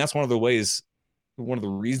passions. And that's one of the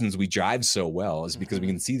reasons we jive so well is because we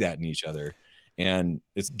can see that in each other. And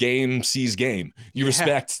it's game sees game. You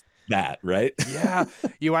respect that, right? Yeah.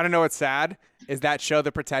 You want to know what's sad? Is that show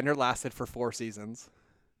The Pretender lasted for 4 seasons.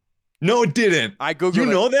 No, it didn't. I Googled You it.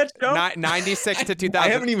 know that show? 96 to 2000.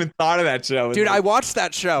 I haven't even thought of that show. Dude, I watched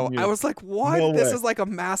that show. I was like, what? No This way. is like a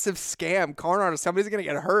massive scam. Con artist. Somebody's going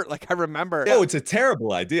to get hurt. Like, I remember. Oh, it's a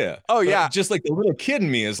terrible idea. Oh, yeah. Just like the little kid in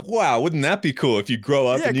me is, wow, wouldn't that be cool if you grow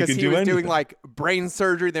up and you can do anything? Yeah, because he was doing like brain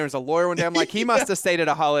surgery. There was a lawyer one day. I'm like, he must have stayed at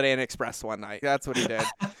a Holiday Inn Express one night. That's what he did.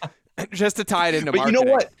 Just to tie it into marketing. But you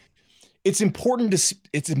know what? It's important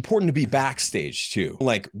to be backstage too.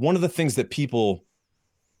 Like, one of the things that people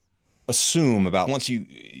assume about once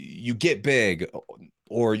you get big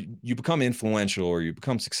or you become influential or you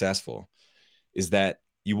become successful is that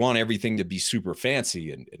you want everything to be super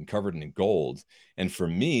fancy and covered in gold. And for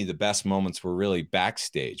me, the best moments were really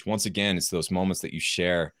backstage. Once again, it's those moments that you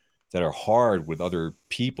share that are hard with other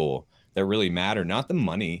people that really matter, not the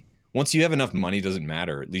money. Once you have enough money, it doesn't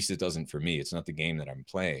matter. At least it doesn't for me. It's not the game that I'm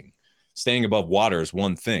playing. Staying above water is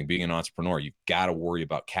one thing. Being an entrepreneur, you've got to worry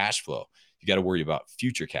about cash flow. You got to worry about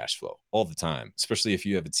future cash flow all the time, especially if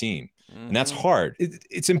you have a team. And that's hard.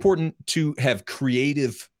 It's important to have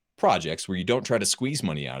creative projects where you don't try to squeeze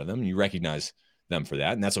money out of them. You recognize them for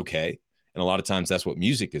that, and that's okay. And a lot of times that's what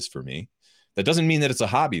music is for me. That doesn't mean that it's a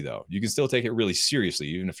hobby, though. You can still take it really seriously,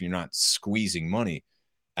 even if you're not squeezing money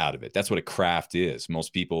out of it. That's what a craft is.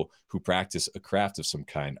 Most people who practice a craft of some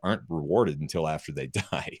kind aren't rewarded until after they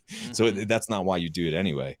die. So that's not why you do it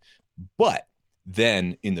anyway. But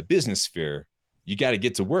then in the business sphere, you got to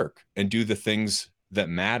get to work and do the things that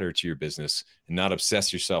matter to your business and not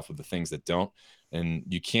obsess yourself with the things that don't. And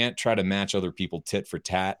you can't try to match other people tit for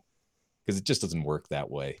tat because it just doesn't work that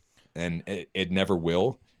way. And it never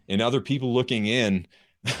will. And other people looking in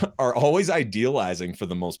are always idealizing, for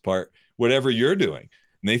the most part, whatever you're doing.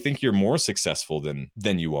 And they think you're more successful than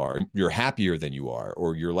you are. You're happier than you are,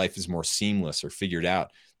 or your life is more seamless or figured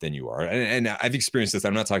out than you are. And I've experienced this.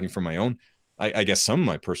 I'm not talking from my own, I guess, some of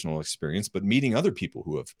my personal experience, but meeting other people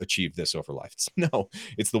who have achieved this over life.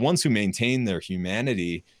 It's the ones who maintain their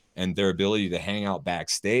humanity and their ability to hang out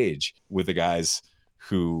backstage with the guys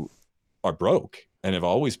who are broke and have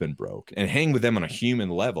always been broke, and hang with them on a human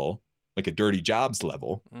level, like a Dirty Jobs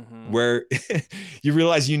level, where you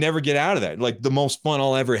realize you never get out of that. Like, the most fun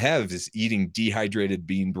I'll ever have is eating dehydrated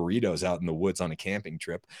bean burritos out in the woods on a camping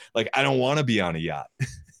trip. Like, I don't want to be on a yacht.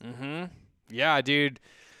 Yeah, dude.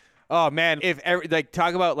 Oh man,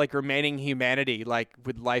 talk about like remaining humanity, like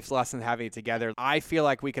with life's lessons, having it together. I feel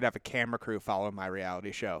like we could have a camera crew following my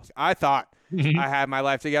reality show. I thought I had my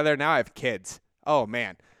life together. Now I have kids. Oh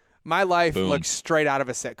man. My life looks straight out of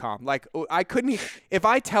a sitcom. Like, I couldn't if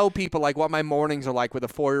I tell people like what my mornings are like with a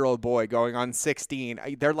 4-year-old boy going on 16,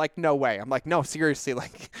 they're like, no way. I'm like, no, seriously,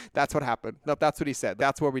 like, that's what happened. No, that's what he said.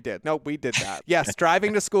 That's what we did. No, we did that. Yes,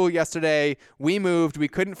 driving to school yesterday, we moved. We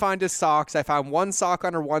couldn't find his socks. I found one sock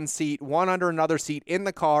under one seat, one under another seat in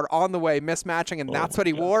the car on the way, mismatching, and that's what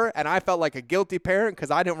he wore. And I felt like a guilty parent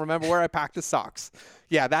because I didn't remember where I packed his socks.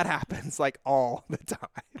 Yeah, that happens like all the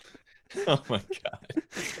time. Oh my God.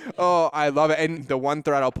 Oh, I love it. And the one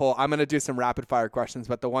thread I'll pull, I'm going to do some rapid fire questions,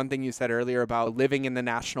 but the one thing you said earlier about living in the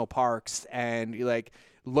national parks and like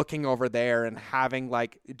looking over there and having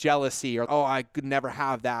like jealousy or, oh, I could never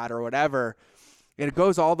have that or whatever. It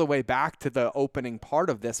goes all the way back to the opening part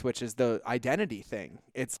of this, which is the identity thing.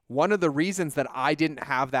 It's one of the reasons that I didn't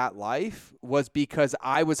have that life was because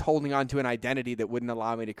I was holding on to an identity that wouldn't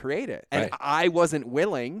allow me to create it. And I wasn't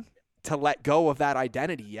willing to let go of that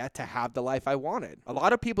identity yet to have the life I wanted. A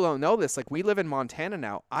lot of people don't know this. Like, we live in Montana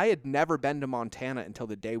now. I had never been to Montana until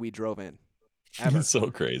the day we drove in. Ever. It's so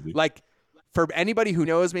crazy. Like, for anybody who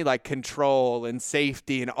knows me, like control and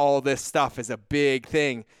safety and all this stuff is a big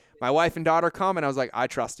thing. My wife and daughter come and I was like, I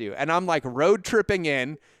trust you. And I'm like road tripping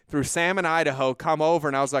in through Salmon, Idaho, come over.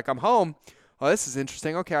 And I was like, I'm home. Oh, this is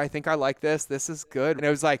interesting. Okay, I think I like this. This is good. And it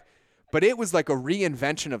was like, but it was like a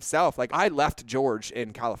reinvention of self. Like, I left George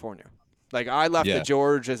in California. Like, I left the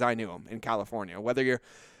George as I knew him in California. Whether you're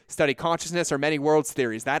study consciousness or many worlds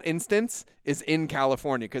theories, that instance is in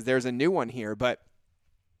California because there's a new one here. But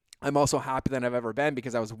I'm also happy than I've ever been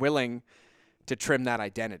because I was willing to trim that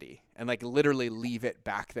identity and like literally leave it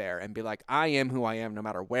back there and be like, I am who I am no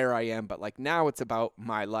matter where I am. But like, now it's about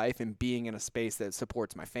my life and being in a space that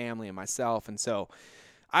supports my family and myself. And so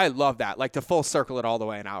I love that. Like, to full circle it all the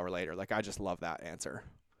way an hour later. Like, I just love that answer.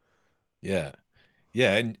 Yeah.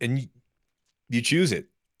 Yeah. And you choose it,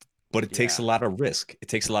 but it takes a lot of risk. It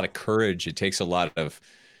takes a lot of courage. It takes a lot of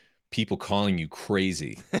people calling you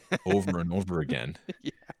crazy over and over again.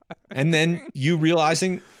 And then you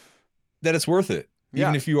realizing that it's worth it.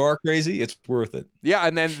 Even if you are crazy, it's worth it. Yeah.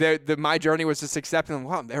 And then my journey was just accepting,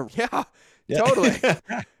 wow, totally.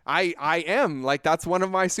 I am like, that's one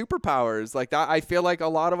of my superpowers. Like that, I feel like a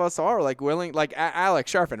lot of us are like willing, like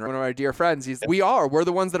Alex Sharfin, one of our dear friends. We're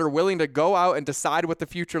the ones that are willing to go out and decide what the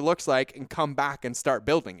future looks like and come back and start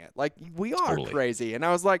building it. Like we are crazy. And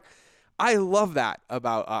I was like, I love that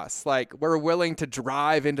about us. Like we're willing to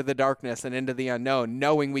drive into the darkness and into the unknown,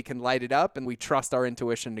 knowing we can light it up, and we trust our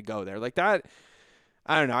intuition to go there. Like that.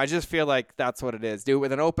 I don't know. I just feel like that's what it is. Do it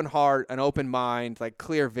with an open heart, an open mind, like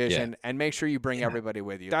clear vision, and make sure you bring everybody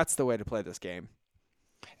with you. That's the way to play this game.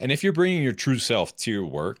 And if you're bringing your true self to your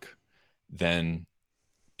work, then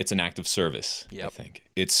it's an act of service. I think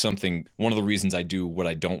it's something, one of the reasons I do what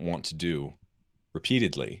I don't want to do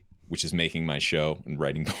repeatedly, which is making my show and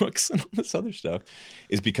writing books and all this other stuff,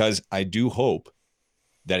 is because I do hope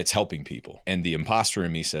that it's helping people. And the imposter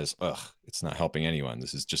in me says, ugh, it's not helping anyone.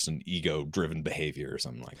 This is just an ego-driven behavior or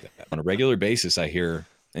something like that. On a regular basis, I hear,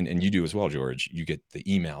 and you do as well, George, you get the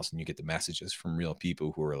emails and you get the messages from real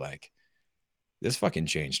people who are like, this fucking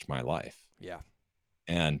changed my life. Yeah.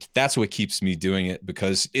 And that's what keeps me doing it,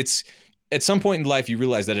 because it's, at some point in life, you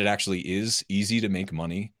realize that it actually is easy to make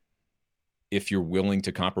money if you're willing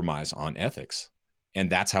to compromise on ethics.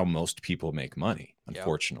 And that's how most people make money,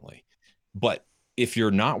 unfortunately. But if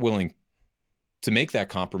you're not willing to make that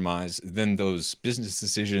compromise, then those business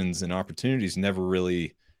decisions and opportunities never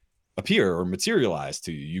really appear or materialize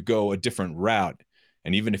to you. You go a different route.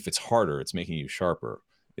 And even if it's harder, it's making you sharper,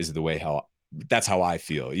 is the way that's how I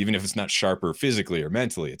feel. Even if it's not sharper physically or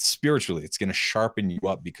mentally, it's spiritually, it's going to sharpen you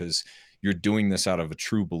up, because you're doing this out of a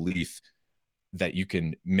true belief that you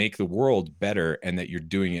can make the world better, and that you're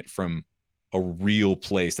doing it from a real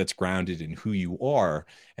place that's grounded in who you are,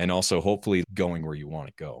 and also hopefully going where you want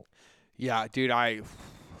to go. Yeah, dude,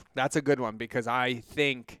 that's a good one, because I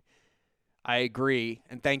think I agree.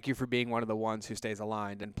 And thank you for being one of the ones who stays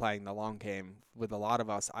aligned and playing the long game with a lot of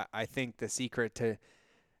us. I think the secret to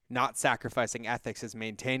not sacrificing ethics is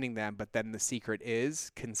maintaining them, but then the secret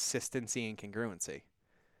is consistency and congruency.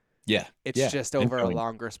 Yeah. It's just over a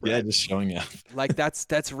longer spread. Yeah, just showing up. Like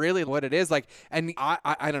that's really what it is. Like, and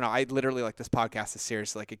I don't know. I literally, like, this podcast is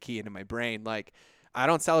seriously like a key into my brain. Like, I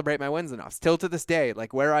don't celebrate my wins enough. Still to this day,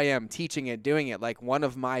 like where I am teaching it, doing it, like one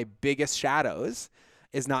of my biggest shadows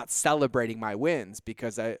is not celebrating my wins,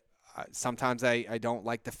 because sometimes I don't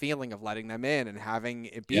like the feeling of letting them in and having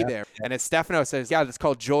it be there. And as Stefano says, yeah, that's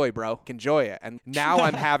called joy, bro. Enjoy it. And now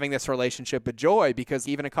I'm having this relationship with joy, because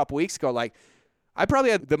even a couple weeks ago, like, I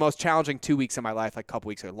probably had the most challenging 2 weeks of my life, like a couple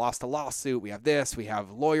weeks ago. Lost a lawsuit. We have this. We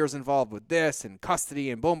have lawyers involved with this and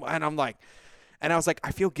custody and boom. And I was like,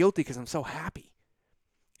 I feel guilty because I'm so happy.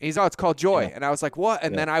 And he's, oh, it's called joy. Yeah. And I was like, what?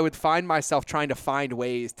 And then I would find myself trying to find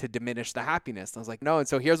ways to diminish the happiness. And I was like, no. And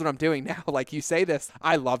so here's what I'm doing now. Like, you say this,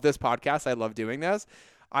 I love this podcast. I love doing this.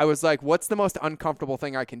 I was like, what's the most uncomfortable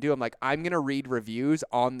thing I can do? I'm like, I'm going to read reviews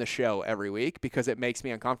on the show every week, because it makes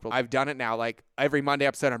me uncomfortable. I've done it now. Like every Monday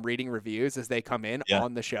episode, I'm reading reviews as they come in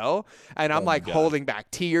on the show. And I'm holding back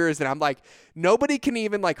tears. And I'm like, nobody can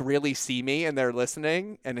even like really see me, and they're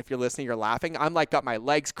listening. And if you're listening, you're laughing. I'm like, got my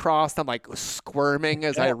legs crossed. I'm like squirming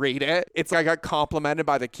as I read it. It's like I got complimented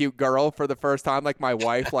by the cute girl for the first time. Like my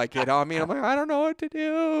wife, like hit on me. I'm like, I don't know what to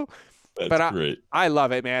do. That's great. I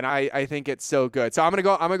love it, man. I think it's so good. So I'm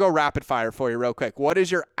gonna go rapid fire for you real quick. What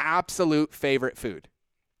is your absolute favorite food?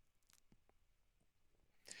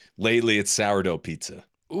 Lately, it's sourdough pizza.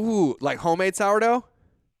 Ooh, like homemade sourdough?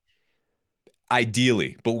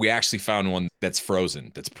 Ideally, but we actually found one that's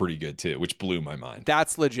frozen that's pretty good too, which blew my mind.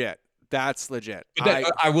 That's legit. But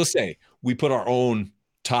I will say, we put our own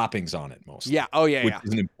toppings on it mostly. Yeah. Oh yeah. Which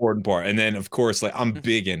is an important part. And then of course, like I'm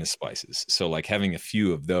big into spices. So like having a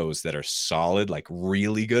few of those that are solid, like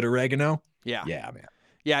really good oregano. Yeah. Yeah, man.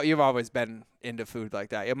 Yeah, you've always been into food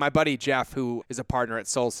like that. My buddy Jeff, who is a partner at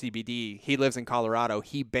Soul CBD, he lives in Colorado.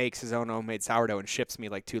 He bakes his own homemade sourdough and ships me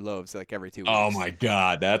like 2 loaves like every 2 weeks. Oh my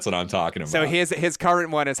God, that's what I'm talking about. So his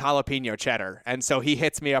current one is jalapeno cheddar. And so he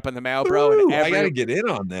hits me up in the mail, bro. Ooh, and I got to get in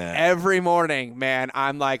on that. Every morning, man,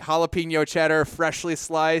 I'm like jalapeno cheddar, freshly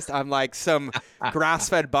sliced. I'm like some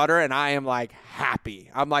grass-fed butter, and I am like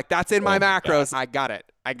happy. I'm like, that's in my macros. I got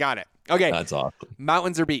it. Okay. That's awesome.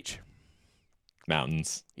 Mountains or beach?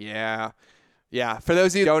 Mountains. Yeah. For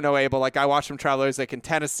those of you who don't know Abel, like I watched some travelers like in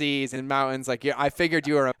Tennessee's and mountains. Like I figured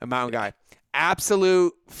you were a mountain guy.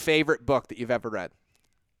 Absolute favorite book that you've ever read?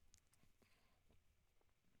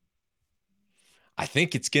 I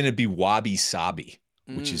think it's going to be Wabi Sabi,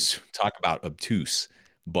 which is talk about obtuse.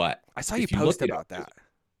 But I saw you post about that.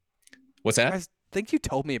 What's that? I think you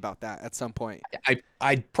told me about that at some point.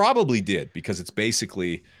 I probably did, because it's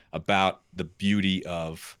basically about the beauty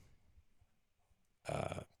of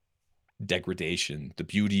degradation, the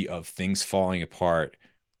beauty of things falling apart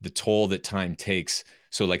the toll that time takes.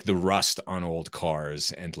 So like the rust on old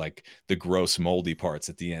cars and like the gross moldy parts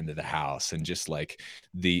at the end of the house, and just like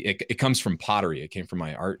it comes from pottery. It came from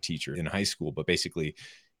my art teacher in high school, but basically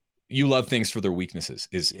you love things for their weaknesses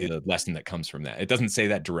is a lesson that comes from that. It doesn't say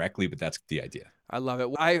that directly, but that's the idea. I love it.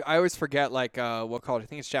 I always forget like what culture. I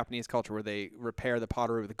think it's Japanese culture where they repair the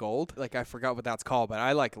pottery with gold. Like I forgot what that's called, but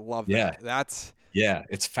I like love Yeah. that. That's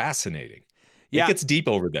It's fascinating. It yeah. gets deep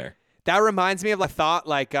over there. That reminds me of a thought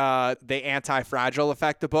like the Anti-Fragile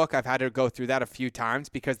Effect, the book. I've had to go through that a few times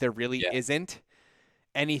because there really isn't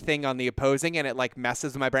anything on the opposing, and it like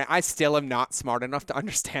messes with my brain. I still am not smart enough to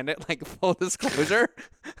understand it, like full disclosure.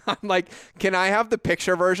 I'm like, can I have the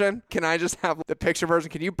picture version? Can I just have the picture version?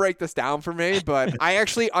 Can you break this down for me? But I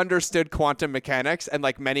actually understood quantum mechanics and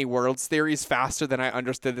like many worlds theories faster than I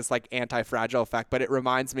understood this like anti-fragile effect, but it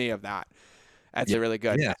reminds me of that. That's really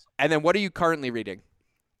good. Yeah. And then what are you currently reading?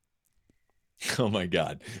 Oh my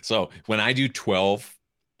God. So when I do 12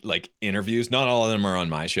 like interviews, not all of them are on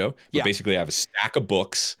my show, but basically I have a stack of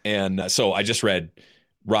books. And so I just read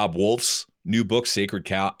Rob Wolf's new book, Sacred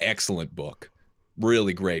Cow. Excellent book.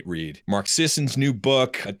 Really great read. Mark Sisson's new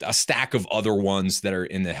book, a stack of other ones that are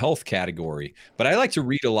in the health category. But I like to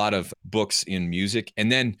read a lot of books in music.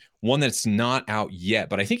 And then one that's not out yet,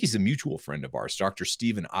 but I think he's a mutual friend of ours, Dr.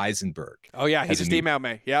 Steven Eisenberg. Oh, yeah. He just emailed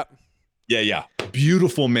me. Yep. Yeah.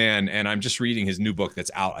 Beautiful man. And I'm just reading his new book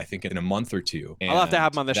that's out, I think, in a month or two. And I'll have to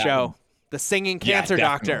have him on the show. The singing cancer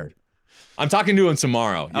doctor. I'm talking to him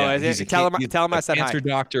tomorrow. Oh, is it? Tell him I said hi. Cancer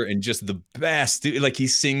doctor and just the best. Dude. Like he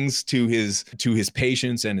sings to his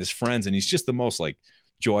patients and his friends, and he's just the most like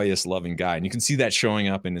joyous, loving guy. And you can see that showing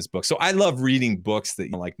up in his book. So I love reading books that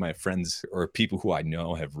like my friends or people who I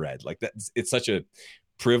know have read. Like that, it's such a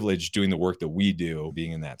privilege doing the work that we do,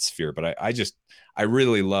 being in that sphere. But I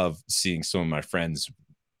really love seeing some of my friends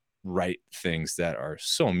write things that are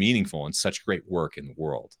so meaningful and such great work in the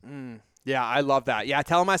world. Yeah, I love that. Yeah,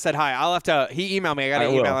 tell him I said hi. I'll have to. He emailed me. I got to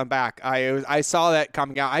email him back. I saw that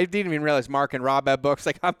coming out. I didn't even realize Mark and Rob had books.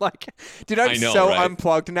 Like I'm like, dude, I'm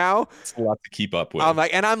unplugged now. It's a lot to keep up with.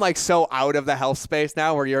 I'm like so out of the health space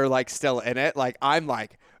now, where you're like still in it. Like I'm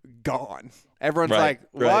like gone. Everyone's like,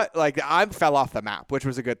 what? Right. Like I fell off the map, which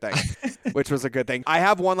was a good thing. I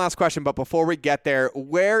have one last question, but before we get there,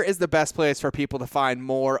 where is the best place for people to find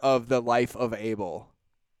more of the life of Abel?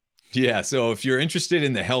 Yeah. So if you're interested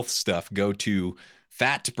in the health stuff, go to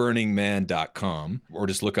fatburningman.com or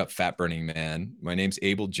just look up Fat Burning Man. My name's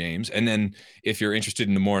Abel James. And then if you're interested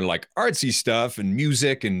in the more like artsy stuff and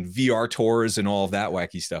music and VR tours and all of that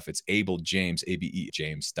wacky stuff, it's Abel James,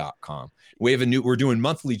 ABEJames.com. We're doing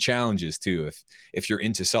monthly challenges too. If you're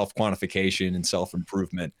into self-quantification and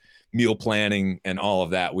self-improvement, meal planning and all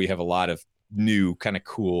of that, we have a lot of new kind of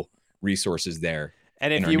cool resources there.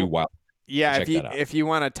 And if you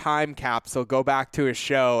want a time capsule, go back to his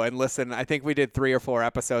show and listen. I think we did 3 or 4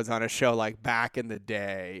 episodes on his show like back in the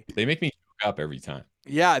day. They make me choke up every time.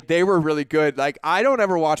 Yeah, they were really good. Like I don't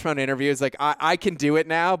ever watch my own interviews. Like I can do it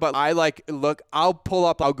now, but I'll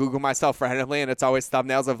Google myself randomly and it's always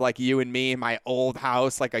thumbnails of like you and me in my old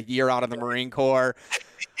house, like a year out of the Marine Corps.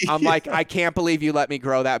 I'm like, I can't believe you let me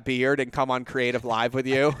grow that beard and come on Creative Live with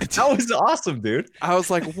you. That was awesome, dude. I was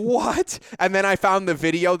like, what? And then I found the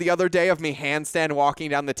video the other day of me handstand walking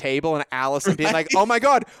down the table and Allison being like, oh my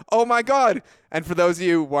God. And for those of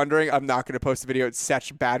you wondering, I'm not going to post a video. It's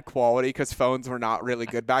such bad quality because phones were not really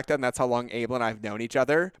good back then. That's how long Abel and I have known each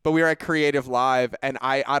other. But we were at Creative Live and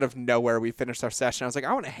out of nowhere, we finished our session. I was like,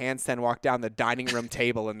 I want to handstand walk down the dining room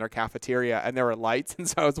table in their cafeteria. And there were lights. And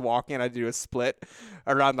so I was walking and I had to do a split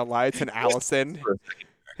around the lights. And Allison,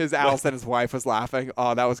 his wife was laughing.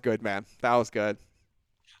 Oh, that was good, man. That was good.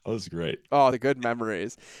 That was great. Oh, the good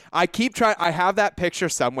memories. I keep trying. I have that picture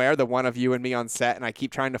somewhere, the one of you and me on set, and I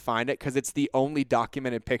keep trying to find it because it's the only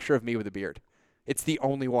documented picture of me with a beard. It's the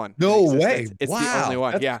only one. No way. It's the only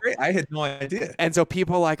one. That's great. I had no idea. And so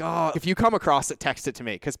people like, oh, if you come across it, text it to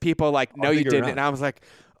me because people like, no, you didn't. And I was like,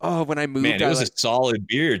 oh, when I moved, man, it was a solid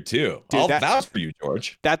beard too. Dude, I'll vouch for you,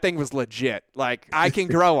 George. That thing was legit. Like I can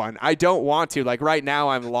grow one. I don't want to. Like right now,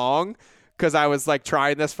 I'm long. Because I was like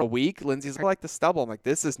trying this for a week. Lindsay's like, I like the stubble. I'm like,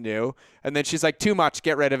 this is new. And then she's like, too much,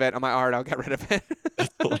 get rid of it. I'm like, all right, I'll get rid of it.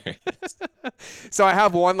 That's hilarious. So I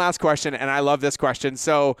have one last question, and I love this question.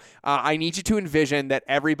 So I need you to envision that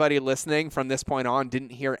everybody listening from this point on didn't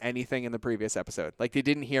hear anything in the previous episode. Like they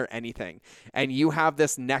didn't hear anything. And you have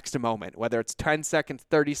this next moment, whether it's 10 seconds,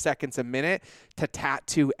 30 seconds, a minute, to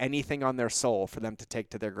tattoo anything on their soul for them to take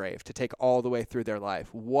to their grave, to take all the way through their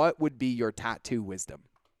life. What would be your tattoo wisdom?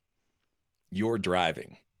 You're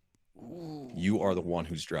driving. Ooh. You are the one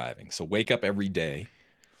who's driving. So wake up every day,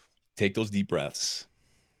 take those deep breaths,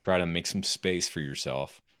 Try to make some space for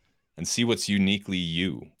yourself and see what's uniquely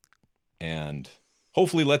you. And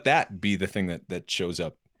hopefully let that be the thing that shows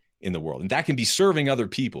up in the world. And that can be serving other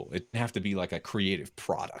people. It doesn't have to be like a creative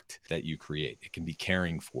product that you create. It can be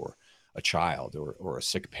caring for a child or a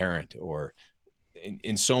sick parent, or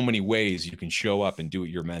in so many ways you can show up and do what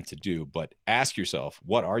you're meant to do. But ask yourself,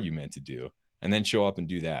 what are you meant to do? And then show up and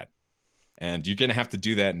do that. And you're going to have to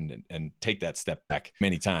do that and take that step back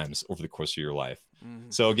many times over the course of your life.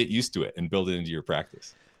 So get used to it and build it into your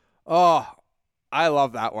practice. Oh, I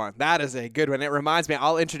love that one. That is a good one. It reminds me,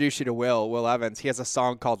 I'll introduce you to Will Evans. He has a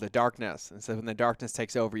song called The Darkness. And so when the darkness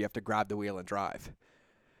takes over, you have to grab the wheel and drive.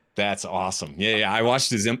 That's awesome. Yeah. I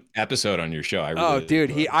watched his episode on your show. I want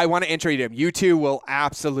to intro you to him. You two will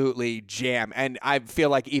absolutely jam. And I feel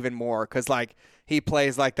like even more because like he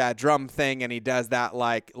plays like that drum thing and he does that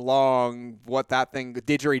like long,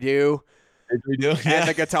 didgeridoo. And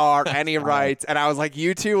the guitar, and he writes, and I was like,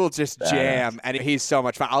 you two will just jam, and he's so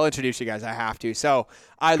much fun. I'll introduce you guys. I have to. So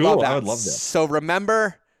I love that. I would love that. So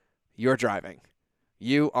remember, you're driving.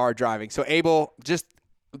 You are driving. So Abel, just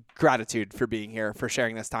gratitude for being here, for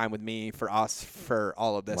sharing this time with me, for us, for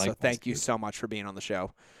all of this. Likewise, so thank you so much for being on the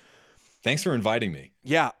show. Thanks for inviting me.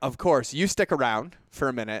 Yeah, of course. You stick around for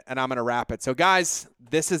a minute, and I'm going to wrap it. So guys,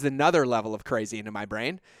 this is another level of crazy into my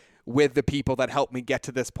brain with the people that helped me get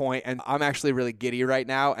to this point, and I'm actually really giddy right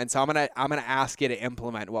now. And so I'm gonna ask you to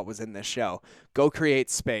implement what was in this show. Go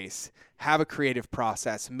create space, have a creative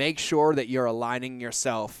process, make sure that you're aligning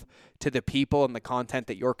yourself to the people and the content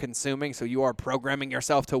that you're consuming, so you are programming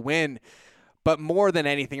yourself to win. But more than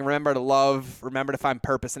anything, remember to love, remember to find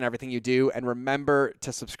purpose in everything you do, and remember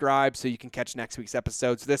to subscribe so you can catch next week's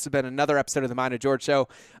episode. So this has been another episode of The Mind of George Show.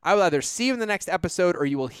 I will either see you in the next episode or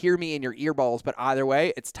you will hear me in your earballs, but either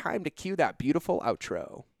way, it's time to cue that beautiful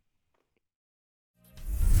outro.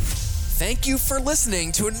 Thank you for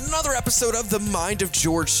listening to another episode of The Mind of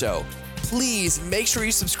George Show. Please make sure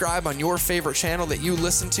you subscribe on your favorite channel that you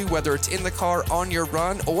listen to, whether it's in the car, on your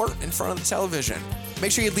run, or in front of the television.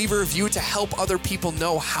 Make sure you leave a review to help other people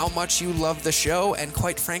know how much you love the show, and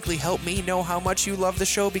quite frankly, help me know how much you love the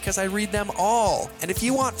show because I read them all. And if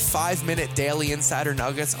you want 5-minute daily insider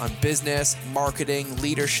nuggets on business, marketing,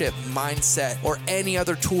 leadership, mindset, or any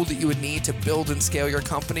other tool that you would need to build and scale your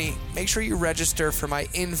company, make sure you register for my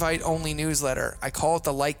invite-only newsletter. I call it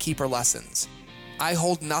the Lightkeeper Lessons. I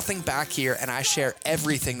hold nothing back here, and I share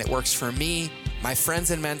everything that works for me, my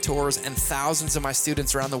friends and mentors, and thousands of my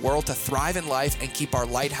students around the world to thrive in life and keep our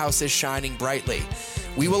lighthouses shining brightly.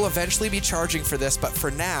 We will eventually be charging for this, but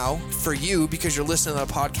for now, for you, because you're listening to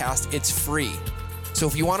the podcast, it's free. So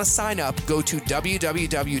if you want to sign up, go to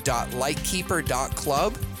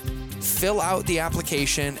www.lightkeeper.club, fill out the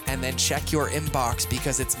application, and then check your inbox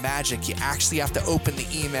because it's magic. You actually have to open the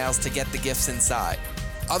emails to get the gifts inside.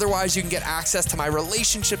 Otherwise, you can get access to my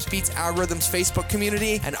Relationships Beats Algorithms Facebook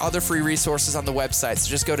community and other free resources on the website. So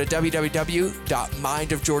just go to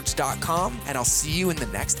www.mindofgeorge.com, and I'll see you in the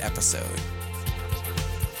next episode.